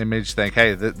guys and made you think,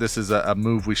 hey, this is a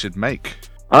move we should make?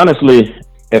 Honestly,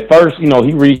 at first, he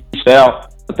reached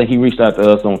out. I think he reached out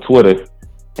to us on Twitter,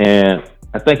 and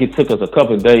I think it took us a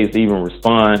couple of days to even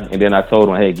respond. And then I told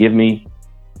him, hey, give me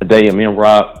a day. And me and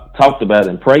Rob talked about it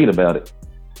and prayed about it.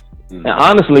 And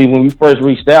honestly, when we first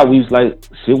reached out, we was like,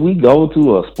 should we go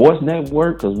to a sports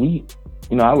network? Because I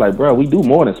was like, bro, we do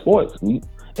more than sports.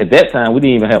 At that time, we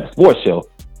didn't even have a sports show.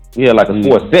 We had like a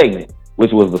sports segment,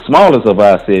 which was the smallest of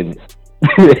our segments,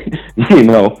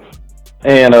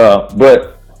 And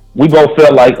but we both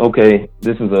felt like, okay,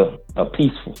 this is a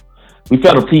peaceful. We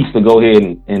felt a peace to go ahead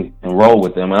and roll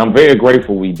with them. And I'm very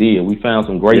grateful we did. We found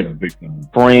some great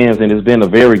friends, and it's been a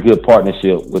very good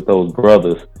partnership with those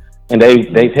brothers. And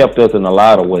they've helped us in a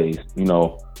lot of ways,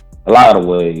 a lot of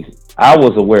ways. I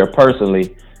was aware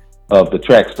personally of the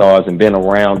Track Stars and been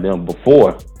around them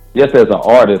before, just as an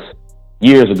artist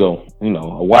years ago,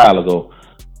 a while ago.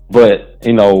 But,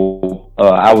 we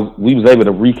was able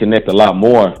to reconnect a lot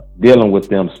more dealing with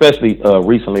them, especially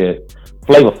recently at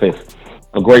Flavor Fest.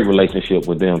 A great relationship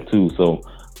with them too. So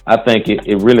I think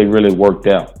it really, really worked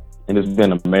out. And it's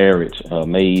been a marriage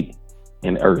made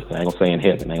in earth. I ain't gonna say in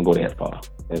heaven. I ain't gonna go that far.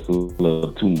 That's a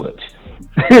little too much.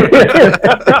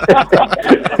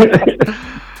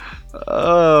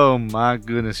 Oh my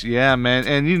goodness. Yeah, man.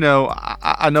 And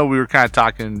I know we were kind of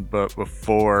talking but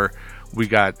before we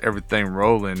got everything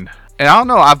rolling. And I don't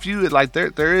know, I view it like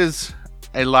there is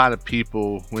a lot of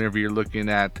people whenever you're looking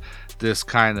at this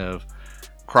kind of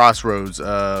crossroads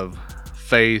of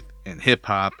faith and hip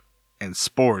hop and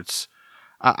sports.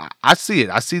 I see it.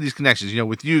 I see these connections,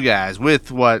 with you guys,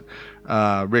 with what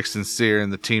Rick Sincere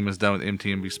and the team has done with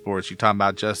MTMV Sports. You're talking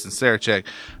about Justin Sarachek,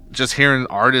 just hearing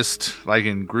artists like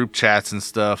in group chats and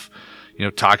stuff,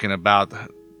 talking about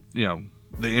you know,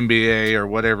 the NBA or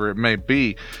whatever it may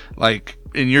be. Like,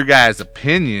 in your guys'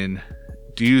 opinion,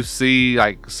 do you see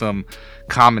like some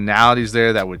commonalities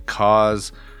there that would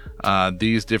cause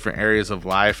these different areas of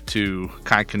life to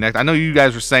kind of connect? I know you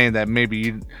guys were saying that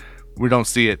maybe we don't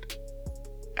see it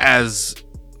as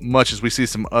much as we see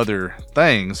some other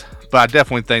things, but I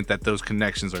definitely think that those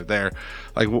connections are there.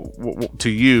 Like, to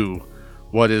you,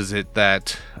 what is it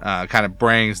that kind of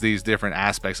brings these different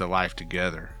aspects of life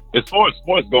together? As far as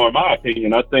sports go, in my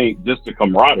opinion, I think just the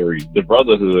camaraderie, the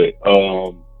brotherhood,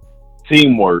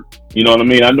 teamwork. You know what I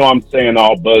mean? I know I'm saying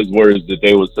all buzzwords that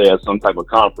they would say at some type of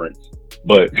conference,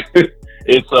 but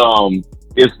it's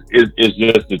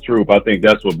just the truth. I think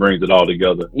that's what brings it all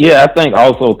together. Yeah, I think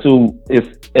also too,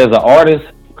 it's as an artist,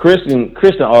 Christian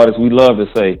artist, we love to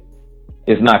say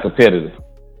it's not competitive,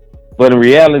 but in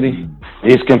reality,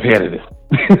 it's competitive.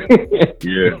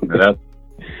 Yeah, that's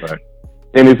right.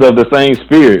 And it's of the same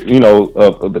spirit, you know,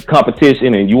 of the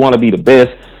competition, and you want to be the best.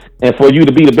 And for you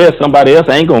to be the best, somebody else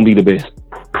ain't gonna be the best.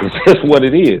 It's just what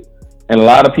it is. And a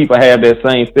lot of people have that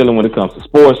same feeling when it comes to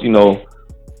sports. You know,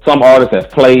 some artists have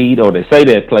played, or they say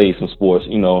they have played some sports.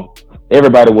 You know,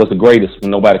 everybody was the greatest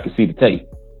when nobody could see the tape.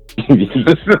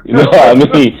 You know what I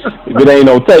mean? If it ain't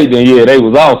no tape, then yeah, they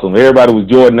was awesome. Everybody was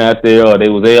Jordan out there, or they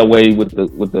was Elway with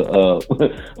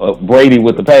the Brady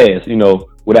with the pass. You know,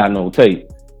 without no tape.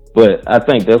 But I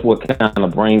think that's what kind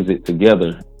of brings it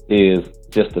together, is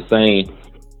just the same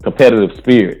competitive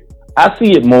spirit. I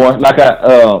see it more like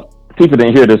people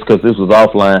didn't hear this because this was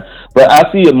offline, but I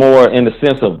see it more in the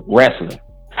sense of wrestling.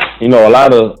 You know, a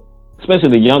lot of,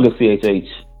 especially the younger CHH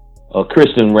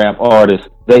Christian rap artists,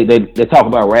 they talk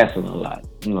about wrestling a lot.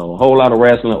 You know, a whole lot of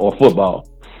wrestling or football.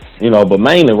 You know, but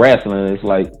mainly wrestling. It's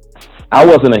like, I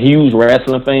wasn't a huge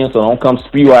wrestling fan, so don't come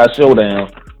spew our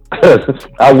showdown.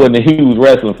 I wasn't a huge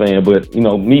wrestling fan, but you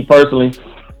know, me personally,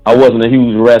 I wasn't a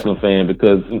huge wrestling fan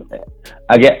because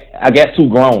I got too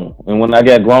grown, and when I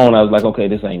got grown, I was like, okay,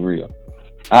 this ain't real.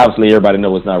 Obviously, everybody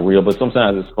knows it's not real, but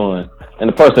sometimes it's fun, and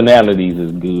the personalities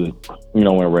is good, you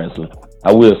know, in wrestling.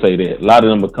 I will say that a lot of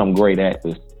them become great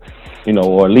actors, you know,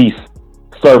 or at least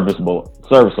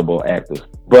serviceable actors.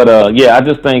 But yeah, I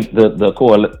just think the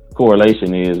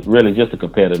correlation is really just the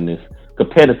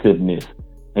competitiveness.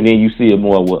 And then you see it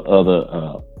more with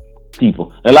other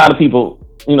people. A lot of people,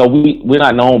 you know, we're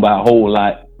not known by a whole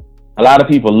lot. A lot of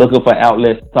people looking for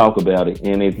outlets to talk about it.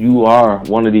 And if you are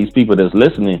one of these people that's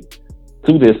listening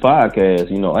to this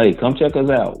podcast, you know, hey, come check us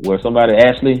out, where somebody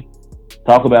actually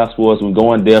talk about sports and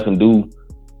go in depth and do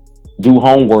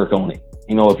homework on it.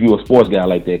 You know, if you're a sports guy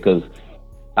like that, because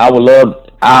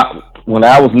when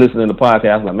I was listening to the podcast,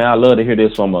 I was like, man, I love to hear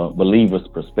this from a believer's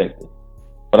perspective.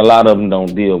 But a lot of them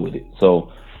don't deal with it.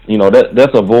 So, you know,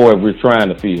 that's a void we're trying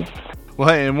to fill. Well,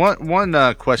 hey, and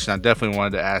one question I definitely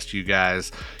wanted to ask you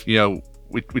guys, you know,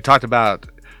 we talked about,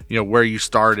 you know, where you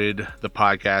started the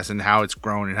podcast and how it's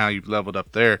grown and how you've leveled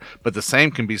up there. But the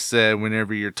same can be said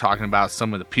whenever you're talking about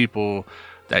some of the people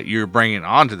that you're bringing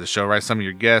onto the show, right? Some of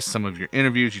your guests, some of your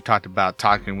interviews. You talked about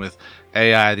talking with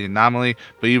AI, the Anomaly,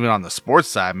 but even on the sports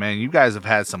side, man, you guys have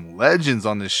had some legends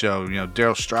on this show. You know,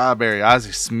 Darryl Strawberry,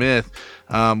 Ozzie Smith.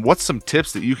 What's some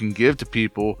tips that you can give to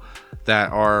people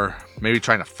that are maybe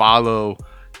trying to follow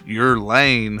your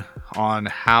lane on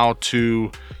how to,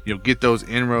 you know, get those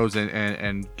inroads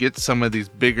and get some of these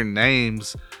bigger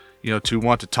names, you know, to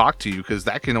want to talk to you? Because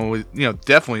that can always, you know,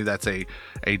 definitely that's a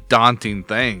daunting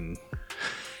thing.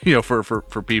 You know, for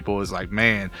people, is like,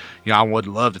 man, you know, I would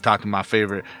love to talk to my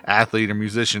favorite athlete or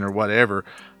musician or whatever,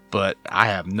 but I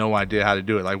have no idea how to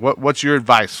do it. Like, what's your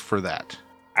advice for that?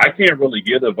 I can't really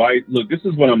give advice. Look, this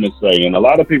is what I'm gonna say, and a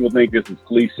lot of people think this is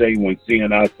cliche when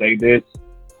seeing I say this.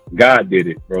 God did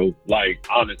it, bro. Like,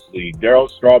 honestly,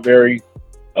 Darryl Strawberry,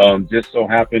 just so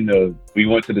happened we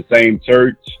went to the same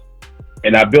church,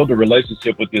 and I built a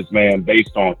relationship with this man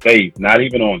based on faith, not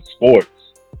even on sports.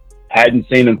 Hadn't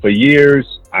seen him for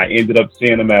years. I ended up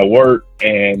seeing him at work,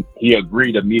 and he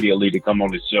agreed immediately to come on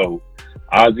the show.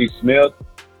 Ozzie Smith,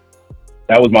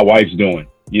 that was my wife's doing.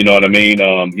 You know what I mean?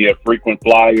 He a frequent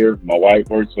flyer. My wife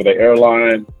works for the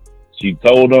airline. She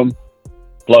told him,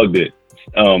 plugged it.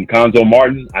 Conzo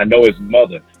Martin, I know his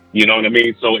mother. You know what I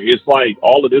mean? So it's like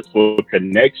all of this for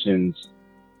connections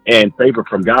and favor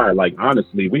from God. Like,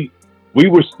 honestly, we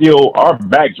were still, our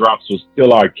backdrops was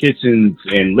still our kitchens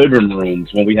and living rooms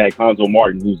when we had Conzo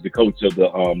Martin, who's the coach of the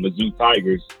Mizzou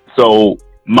Tigers. So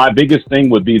my biggest thing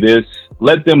would be this: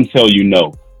 let them tell you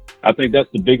no. I think that's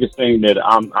the biggest thing that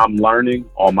I'm learning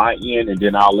on my end, and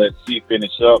then I'll let C finish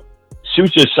up.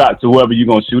 Shoot your shot to whoever you're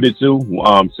gonna shoot it to.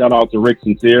 Shout out to Rick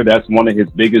Sincere. That's one of his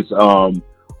biggest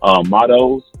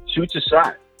mottos. Shoot your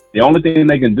shot. The only thing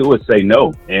they can do is say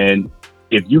no. And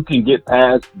if you can get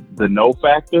past the no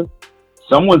factor,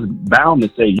 someone's bound to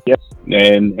say yes.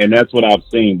 And that's what I've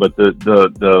seen. But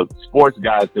the sports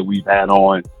guys that we've had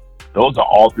on, those are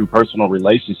all through personal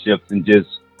relationships and just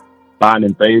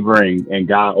finding favor and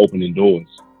God opening doors.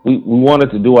 We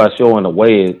wanted to do our show in a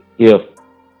way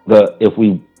if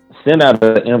we send out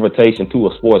an invitation to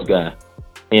a sports guy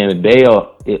and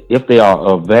if they are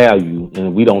of value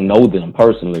and we don't know them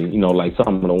personally, you know, like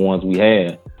some of the ones we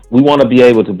had, we want to be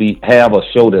able to have a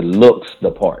show that looks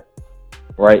the part,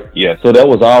 right? Yeah. So that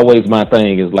was always my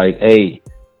thing, is like, hey,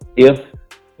 if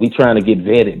we trying to get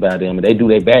vetted by them and they do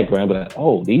their background, but like,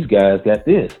 oh, these guys got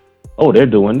this. Oh, they're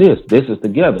doing this. This is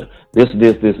together. This, and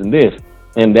this.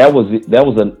 And that was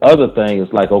another thing.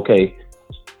 It's like, okay,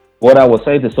 what I would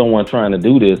say to someone trying to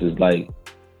do this is like,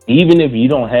 even if you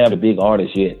don't have a big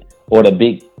artist yet or the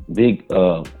big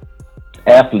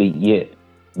athlete yet,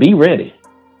 be ready,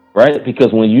 right?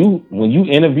 Because when you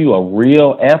interview a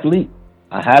real athlete,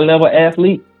 a high level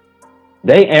athlete,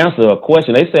 they answer a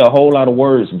question. They say a whole lot of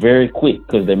words very quick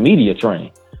because they're media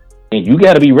trained, and you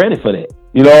got to be ready for that.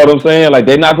 You know what I'm saying? Like,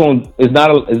 they're not going. It's not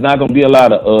going to be a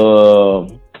lot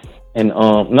of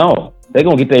no. They're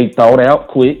gonna get their thought out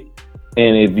quick.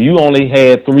 And if you only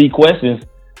had 3 questions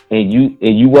and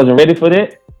you wasn't ready for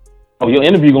that, your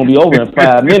interview gonna be over in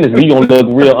 5 minutes. And you gonna look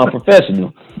real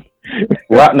unprofessional.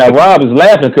 Now Rob is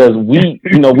laughing because we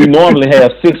normally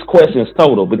have 6 questions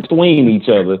total between each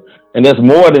other, and that's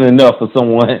more than enough for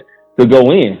someone to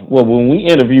go in. Well, when we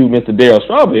interviewed Mr. Darryl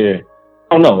Strawberry,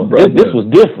 oh no, this was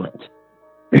different.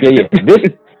 Yeah,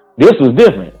 this was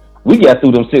different. We got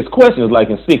through them 6 questions like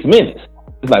in 6 minutes.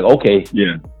 It's like, okay,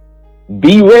 yeah,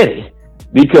 be ready,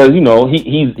 because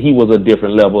he was a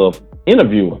different level of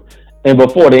interviewer. And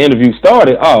before the interview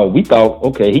started, we thought,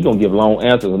 okay, he gonna give long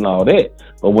answers and all that.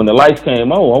 But when the lights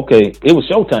came on, okay, it was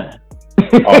showtime.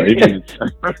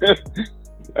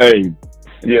 Hey,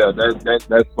 yeah,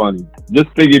 that's funny. Just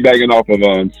piggybacking off of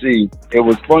C, it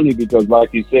was funny because,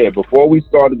 like you said, before we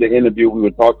started the interview, we were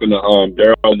talking to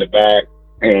Darryl in the back,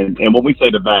 and when we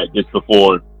say the back, it's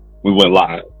before we went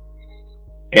live.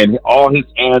 And all his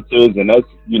answers and us,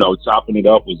 chopping it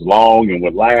up was long, and we're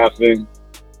laughing.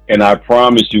 And I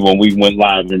promise you, when we went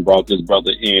live and brought this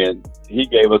brother in, he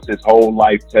gave us his whole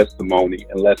life testimony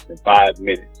in less than 5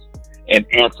 minutes and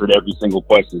answered every single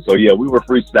question. So yeah, we were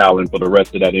freestyling for the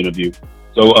rest of that interview.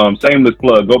 So shameless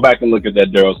plug, go back and look at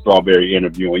that Darryl Strawberry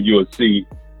interview, and you'll see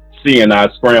and I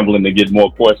scrambling to get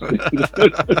more questions.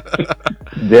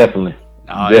 Definitely.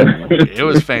 It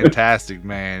was fantastic,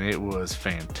 man. It was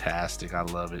fantastic. I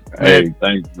love it. Hey,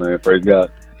 thanks, man. Praise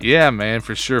God. Yeah, man,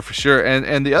 for sure.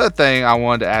 And the other thing I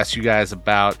wanted to ask you guys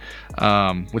about,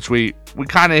 which we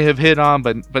kind of have hit on,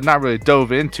 but not really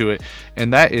dove into it,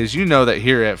 and that is, that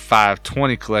here at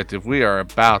 520 Collective, we are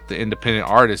about the independent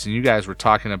artists, and you guys were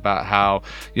talking about how,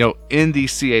 Indie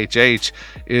CHH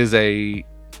is I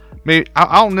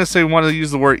don't necessarily want to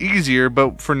use the word easier,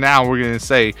 but for now we're going to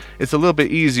say it's a little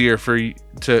bit easier for you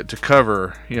to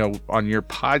cover, on your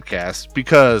podcast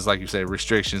because, like you said,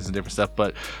 restrictions and different stuff.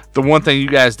 But the one thing you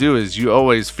guys do is you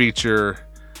always feature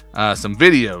some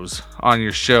videos on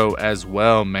your show as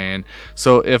well, man.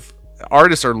 So if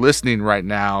artists are listening right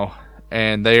now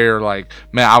and they're like,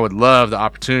 man, I would love the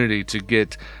opportunity to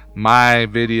get my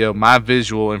video, my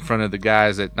visual in front of the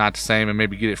guys at Not the Same and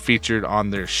maybe get it featured on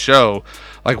their show,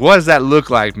 like, what does that look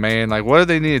like, man? Like, what do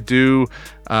they need to do?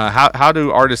 How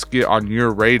do artists get on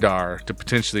your radar to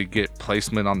potentially get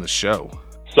placement on the show?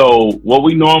 So what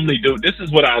we normally do, this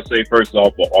is what I say first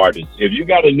off for artists. If you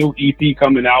got a new EP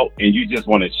coming out and you just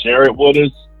want to share it with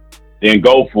us, then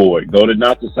go for it. Go to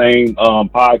Not the Same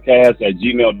podcast at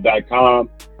gmail.com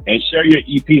and share your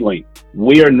EP link.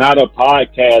 We are not a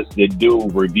podcast that do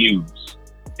reviews.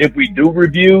 If we do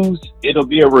reviews, it'll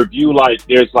be a review like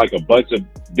there's a bunch of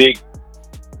big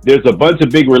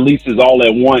releases all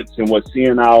at once, and what C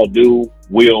and I'll do,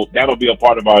 that'll be a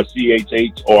part of our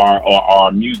CHH or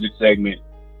our music segment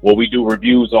where we do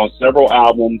reviews on several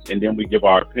albums and then we give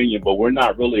our opinion, but we're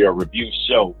not really a review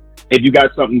show. If you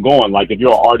got something going, like if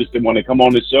you're an artist that want to come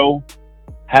on the show,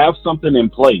 have something in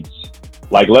place.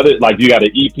 Like you got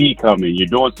an EP coming, you're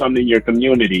doing something in your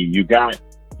community, you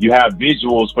have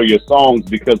visuals for your songs,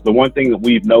 because the one thing that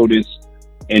we've noticed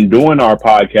in doing our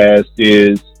podcast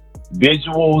is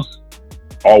visuals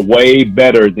are way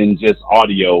better than just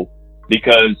audio,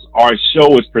 because our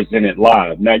show is presented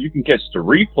live. Now you can catch the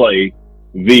replay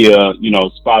via,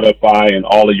 Spotify and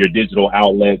all of your digital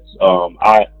outlets,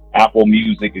 Apple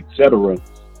Music, etc.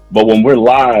 But when we're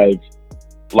live,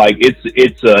 like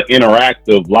it's an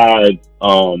interactive live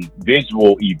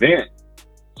visual event.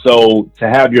 So to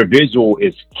have your visual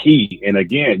is key. And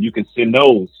again, you can send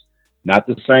those, not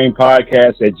the same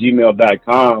podcast at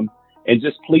gmail.com. And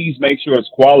just please make sure it's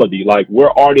quality. Like,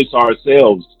 we're artists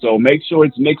ourselves. So make sure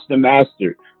it's mixed and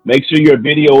mastered. Make sure your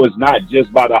video is not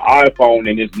just by the iPhone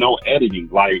and there's no editing.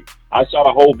 Like, I shot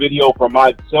a whole video from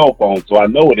my cell phone, so I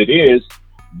know what it is,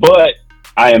 but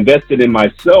I invested in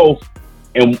myself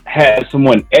and had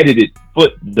someone edited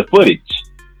the footage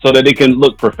so that it can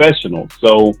look professional.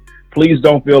 So please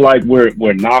don't feel like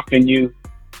we're knocking you.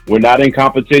 We're not in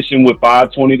competition with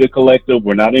 520 The Collective.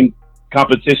 We're not in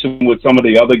competition with some of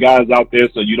the other guys out there,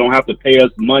 so you don't have to pay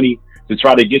us money to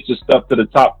try to get your stuff to the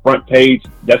top front page.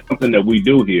 That's something that we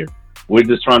do here. We're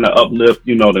just trying to uplift,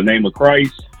 the name of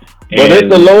Christ. But if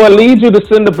the Lord leads you to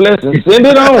send the blessing, send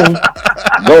it on.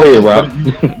 Go ahead,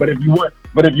 Rob. But if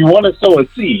you want to sow a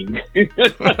seed,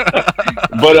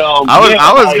 but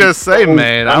I was gonna say,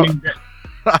 man.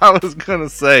 I was gonna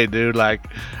say, dude. Like,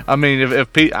 I mean,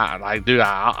 if Pete, dude,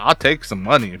 I'll take some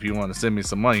money if you want to send me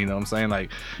some money. You know what I'm saying? Like,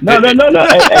 no.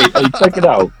 Hey, check it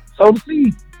out. Sow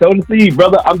the seed,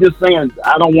 brother. I'm just saying,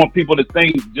 I don't want people to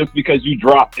think just because you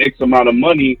drop X amount of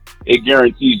money, it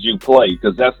guarantees you play,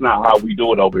 because that's not how we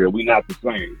do it over here. We're not the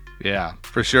same. Yeah,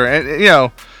 for sure. And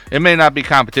it may not be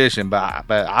competition, but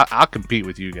I'll compete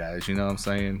with you guys. You know what I'm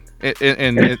saying?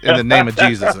 In the name of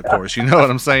Jesus, of course. You know what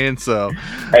I'm saying? So,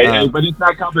 hey, but it's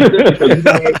not competition.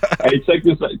 Hey, check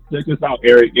this out,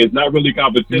 Eric. It's not really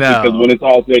competition, because when it's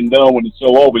all said and done, when the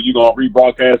show over, you're gonna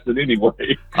rebroadcast it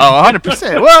anyway. Oh,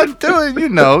 100%. Well, dude, you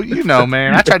know,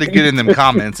 man. I try to get in them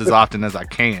comments as often as I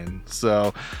can.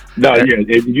 So, no, yeah,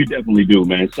 you definitely do,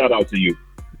 man. Shout out to you.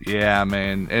 Yeah,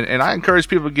 man, and I encourage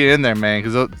people to get in there, man,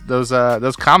 because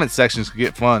those comment sections can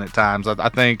get fun at times. I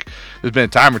think there's been a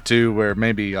time or two where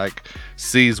maybe like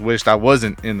C's wished I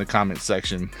wasn't in the comment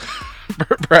section,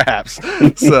 perhaps.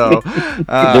 So,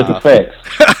 just facts.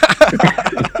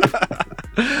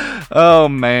 Oh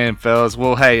man, fellas.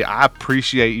 Well, hey, I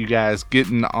appreciate you guys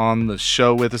getting on the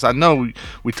show with us. I know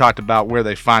we talked about where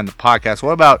they find the podcast.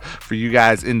 What about for you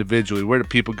guys individually? Where do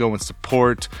people go and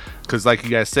support? Because like you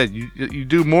guys said, you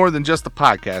do more than just the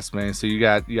podcast, man. So you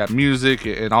got music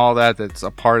and all that's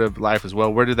a part of life as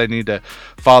well. Where do they need to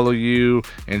follow you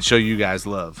and show you guys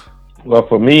love? Well,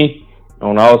 for me,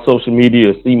 on all social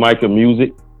media, C Micah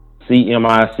Music,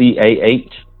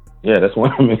 CMICAH. Yeah, that's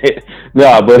one I'm at.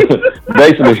 No, but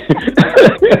basically,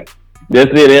 that's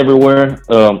it everywhere.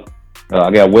 I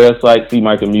got a website,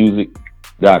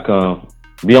 cmicahmusic.com.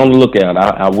 Be on the lookout.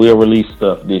 I will release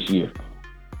stuff this year.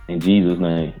 In Jesus'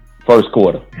 name. First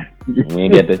quarter. We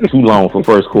ain't got that too long for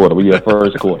first quarter. We got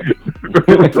first quarter.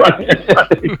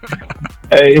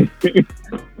 Hey,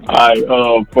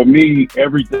 for me,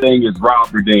 everything is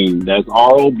Rob Redeemed. That's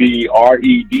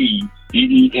ROBREDEEMED.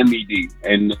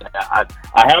 And I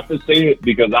have to say it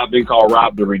because I've been called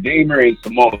Rob the Redeemer and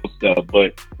some other stuff,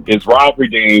 but it's Rob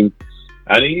Redeemed.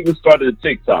 I didn't even start a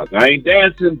TikTok. I ain't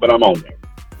dancing, but I'm on there.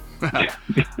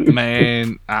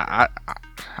 Man, I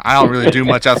don't really do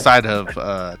much outside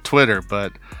of Twitter,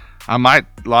 but I might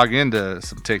log into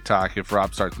some TikTok if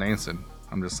Rob starts dancing.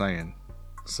 I'm just saying.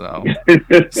 So,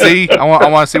 see, I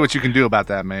want to see what you can do about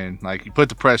that, man. Like, you put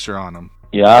the pressure on him.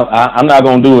 Yeah, I'm not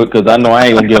going to do it because I know I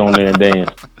ain't going to get on there and dance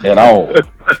at all.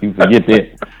 You forget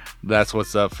that. That's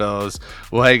what's up, fellas.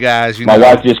 Well, hey, guys. My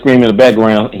wife just screaming in the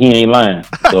background. He ain't lying.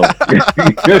 So.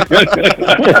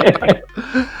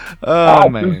 I'll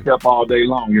two-step all day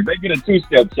long. If they get a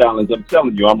two-step challenge, I'm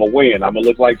telling you, I'm going to win. I'm going to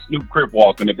look like Snoop Crip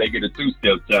walking if they get a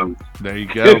two-step challenge. There you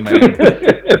go, man.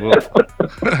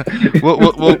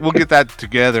 We'll get that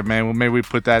together, man. Well, maybe we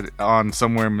put that on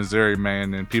somewhere in Missouri,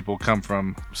 man, and people come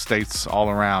from states all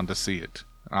around to see it.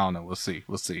 I don't know. We'll see.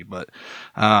 But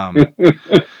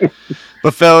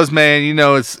fellas, man, you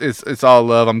know, it's all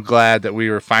love. I'm glad that we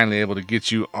were finally able to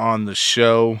get you on the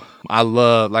show. I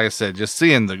love, like I said, just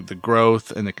seeing the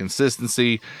growth and the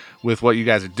consistency with what you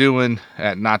guys are doing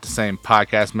at Not the Same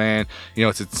Podcast, man. You know,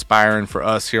 it's inspiring for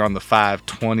us here on the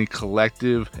 520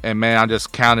 Collective. And man, I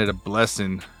just count it a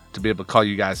blessing to be able to call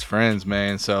you guys friends,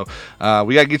 man. So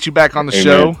we got to get you back on the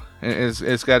show.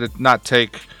 It's got to not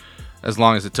take as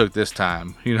long as it took this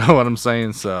time. You know what I'm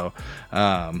saying? So,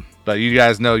 but you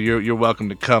guys know you're welcome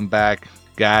to come back.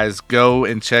 Guys, go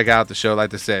and check out the show.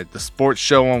 Like I said, the sports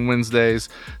show on Wednesdays,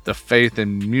 the faith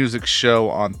and music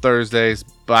show on Thursdays,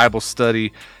 Bible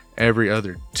study every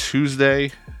other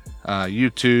Tuesday,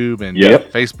 YouTube and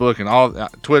Facebook and all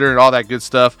Twitter and all that good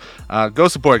stuff. Go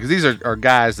support it, because these are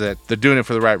guys that they're doing it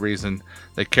for the right reason.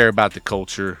 They care about the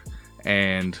culture,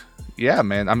 and yeah,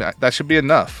 man, I mean, that should be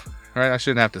enough. Right, I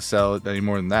shouldn't have to sell it any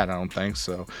more than that. I don't think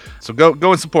so. So go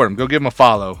and support them. Go give them a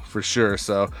follow for sure.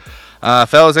 So,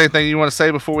 Fellas, anything you want to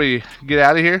say before we get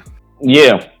out of here?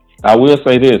 Yeah, I will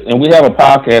say this, and we have a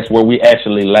podcast where we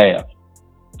actually laugh.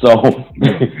 So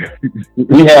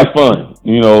we have fun.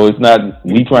 You know, it's not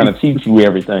we trying to teach you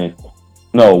everything.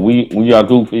 No, we are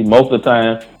goofy. Most of the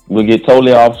time, we'll get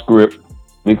totally off script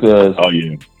because Oh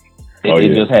yeah.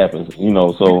 it just happens. You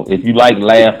know, so if you like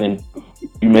laughing,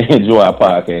 you may enjoy our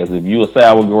podcast. If you're a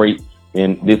sour grape,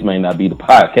 then this may not be the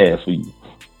podcast for you.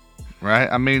 Right?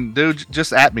 I mean, dude,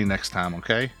 just at me next time,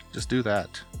 okay? Just do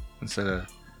that instead of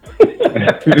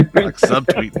like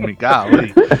subtweeting me.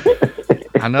 Golly,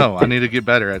 I know I need to get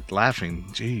better at laughing.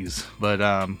 Jeez, but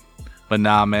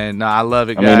nah, man, nah, I love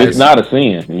it, guys. I mean, it's not a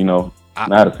sin, you know,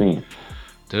 not a sin,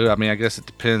 dude. I mean, I guess it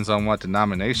depends on what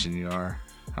denomination you are.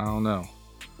 I don't know.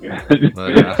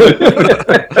 But,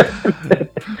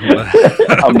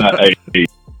 I'm not. Hey,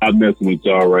 I'm messing with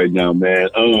y'all right now, man.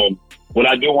 What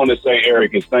I do want to say,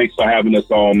 Eric, is thanks for having us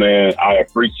on, man. I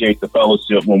appreciate the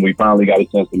fellowship when we finally got a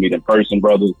chance to meet in person,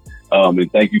 brothers.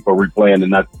 And thank you for replaying the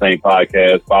Not the Same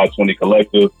podcast, 520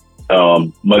 Collective.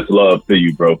 Much love to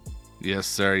you, bro. Yes,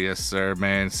 sir,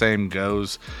 man. Same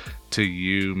goes to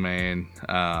you, man.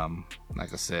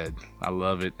 Like I said, I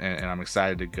love it, and I'm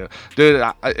excited to go, dude.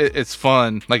 It's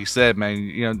fun, like you said, man.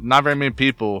 You know, not very many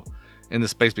people in the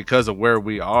space, because of where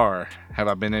we are, have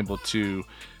I been able to,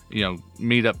 you know,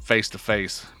 meet up face to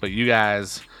face. But you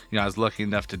guys, you know, I was lucky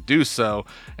enough to do so,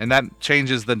 and that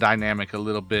changes the dynamic a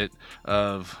little bit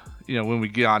of, you know, when we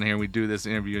get on here and we do this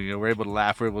interview, you know, we're able to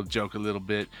laugh, we're able to joke a little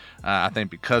bit. I think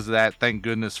because of that, thank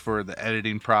goodness for the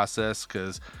editing process,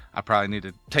 because I probably need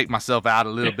to take myself out a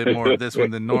little bit more of this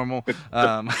one than normal.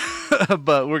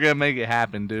 But we're gonna make it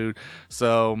happen, dude.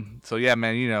 So yeah,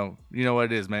 man. You know what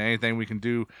it is, man. Anything we can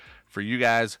do for you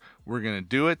guys, we're gonna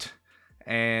do it.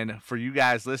 And for you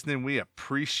guys listening, we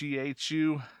appreciate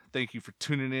you. Thank you for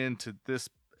tuning in to this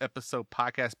episode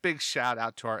podcast. Big shout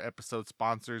out to our episode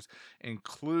sponsors,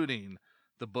 including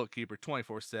the Bookkeeper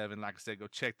 24/7. Like I said, go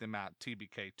check them out,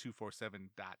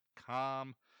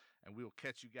 tbk247.com. And we will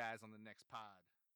catch you guys on the next pod.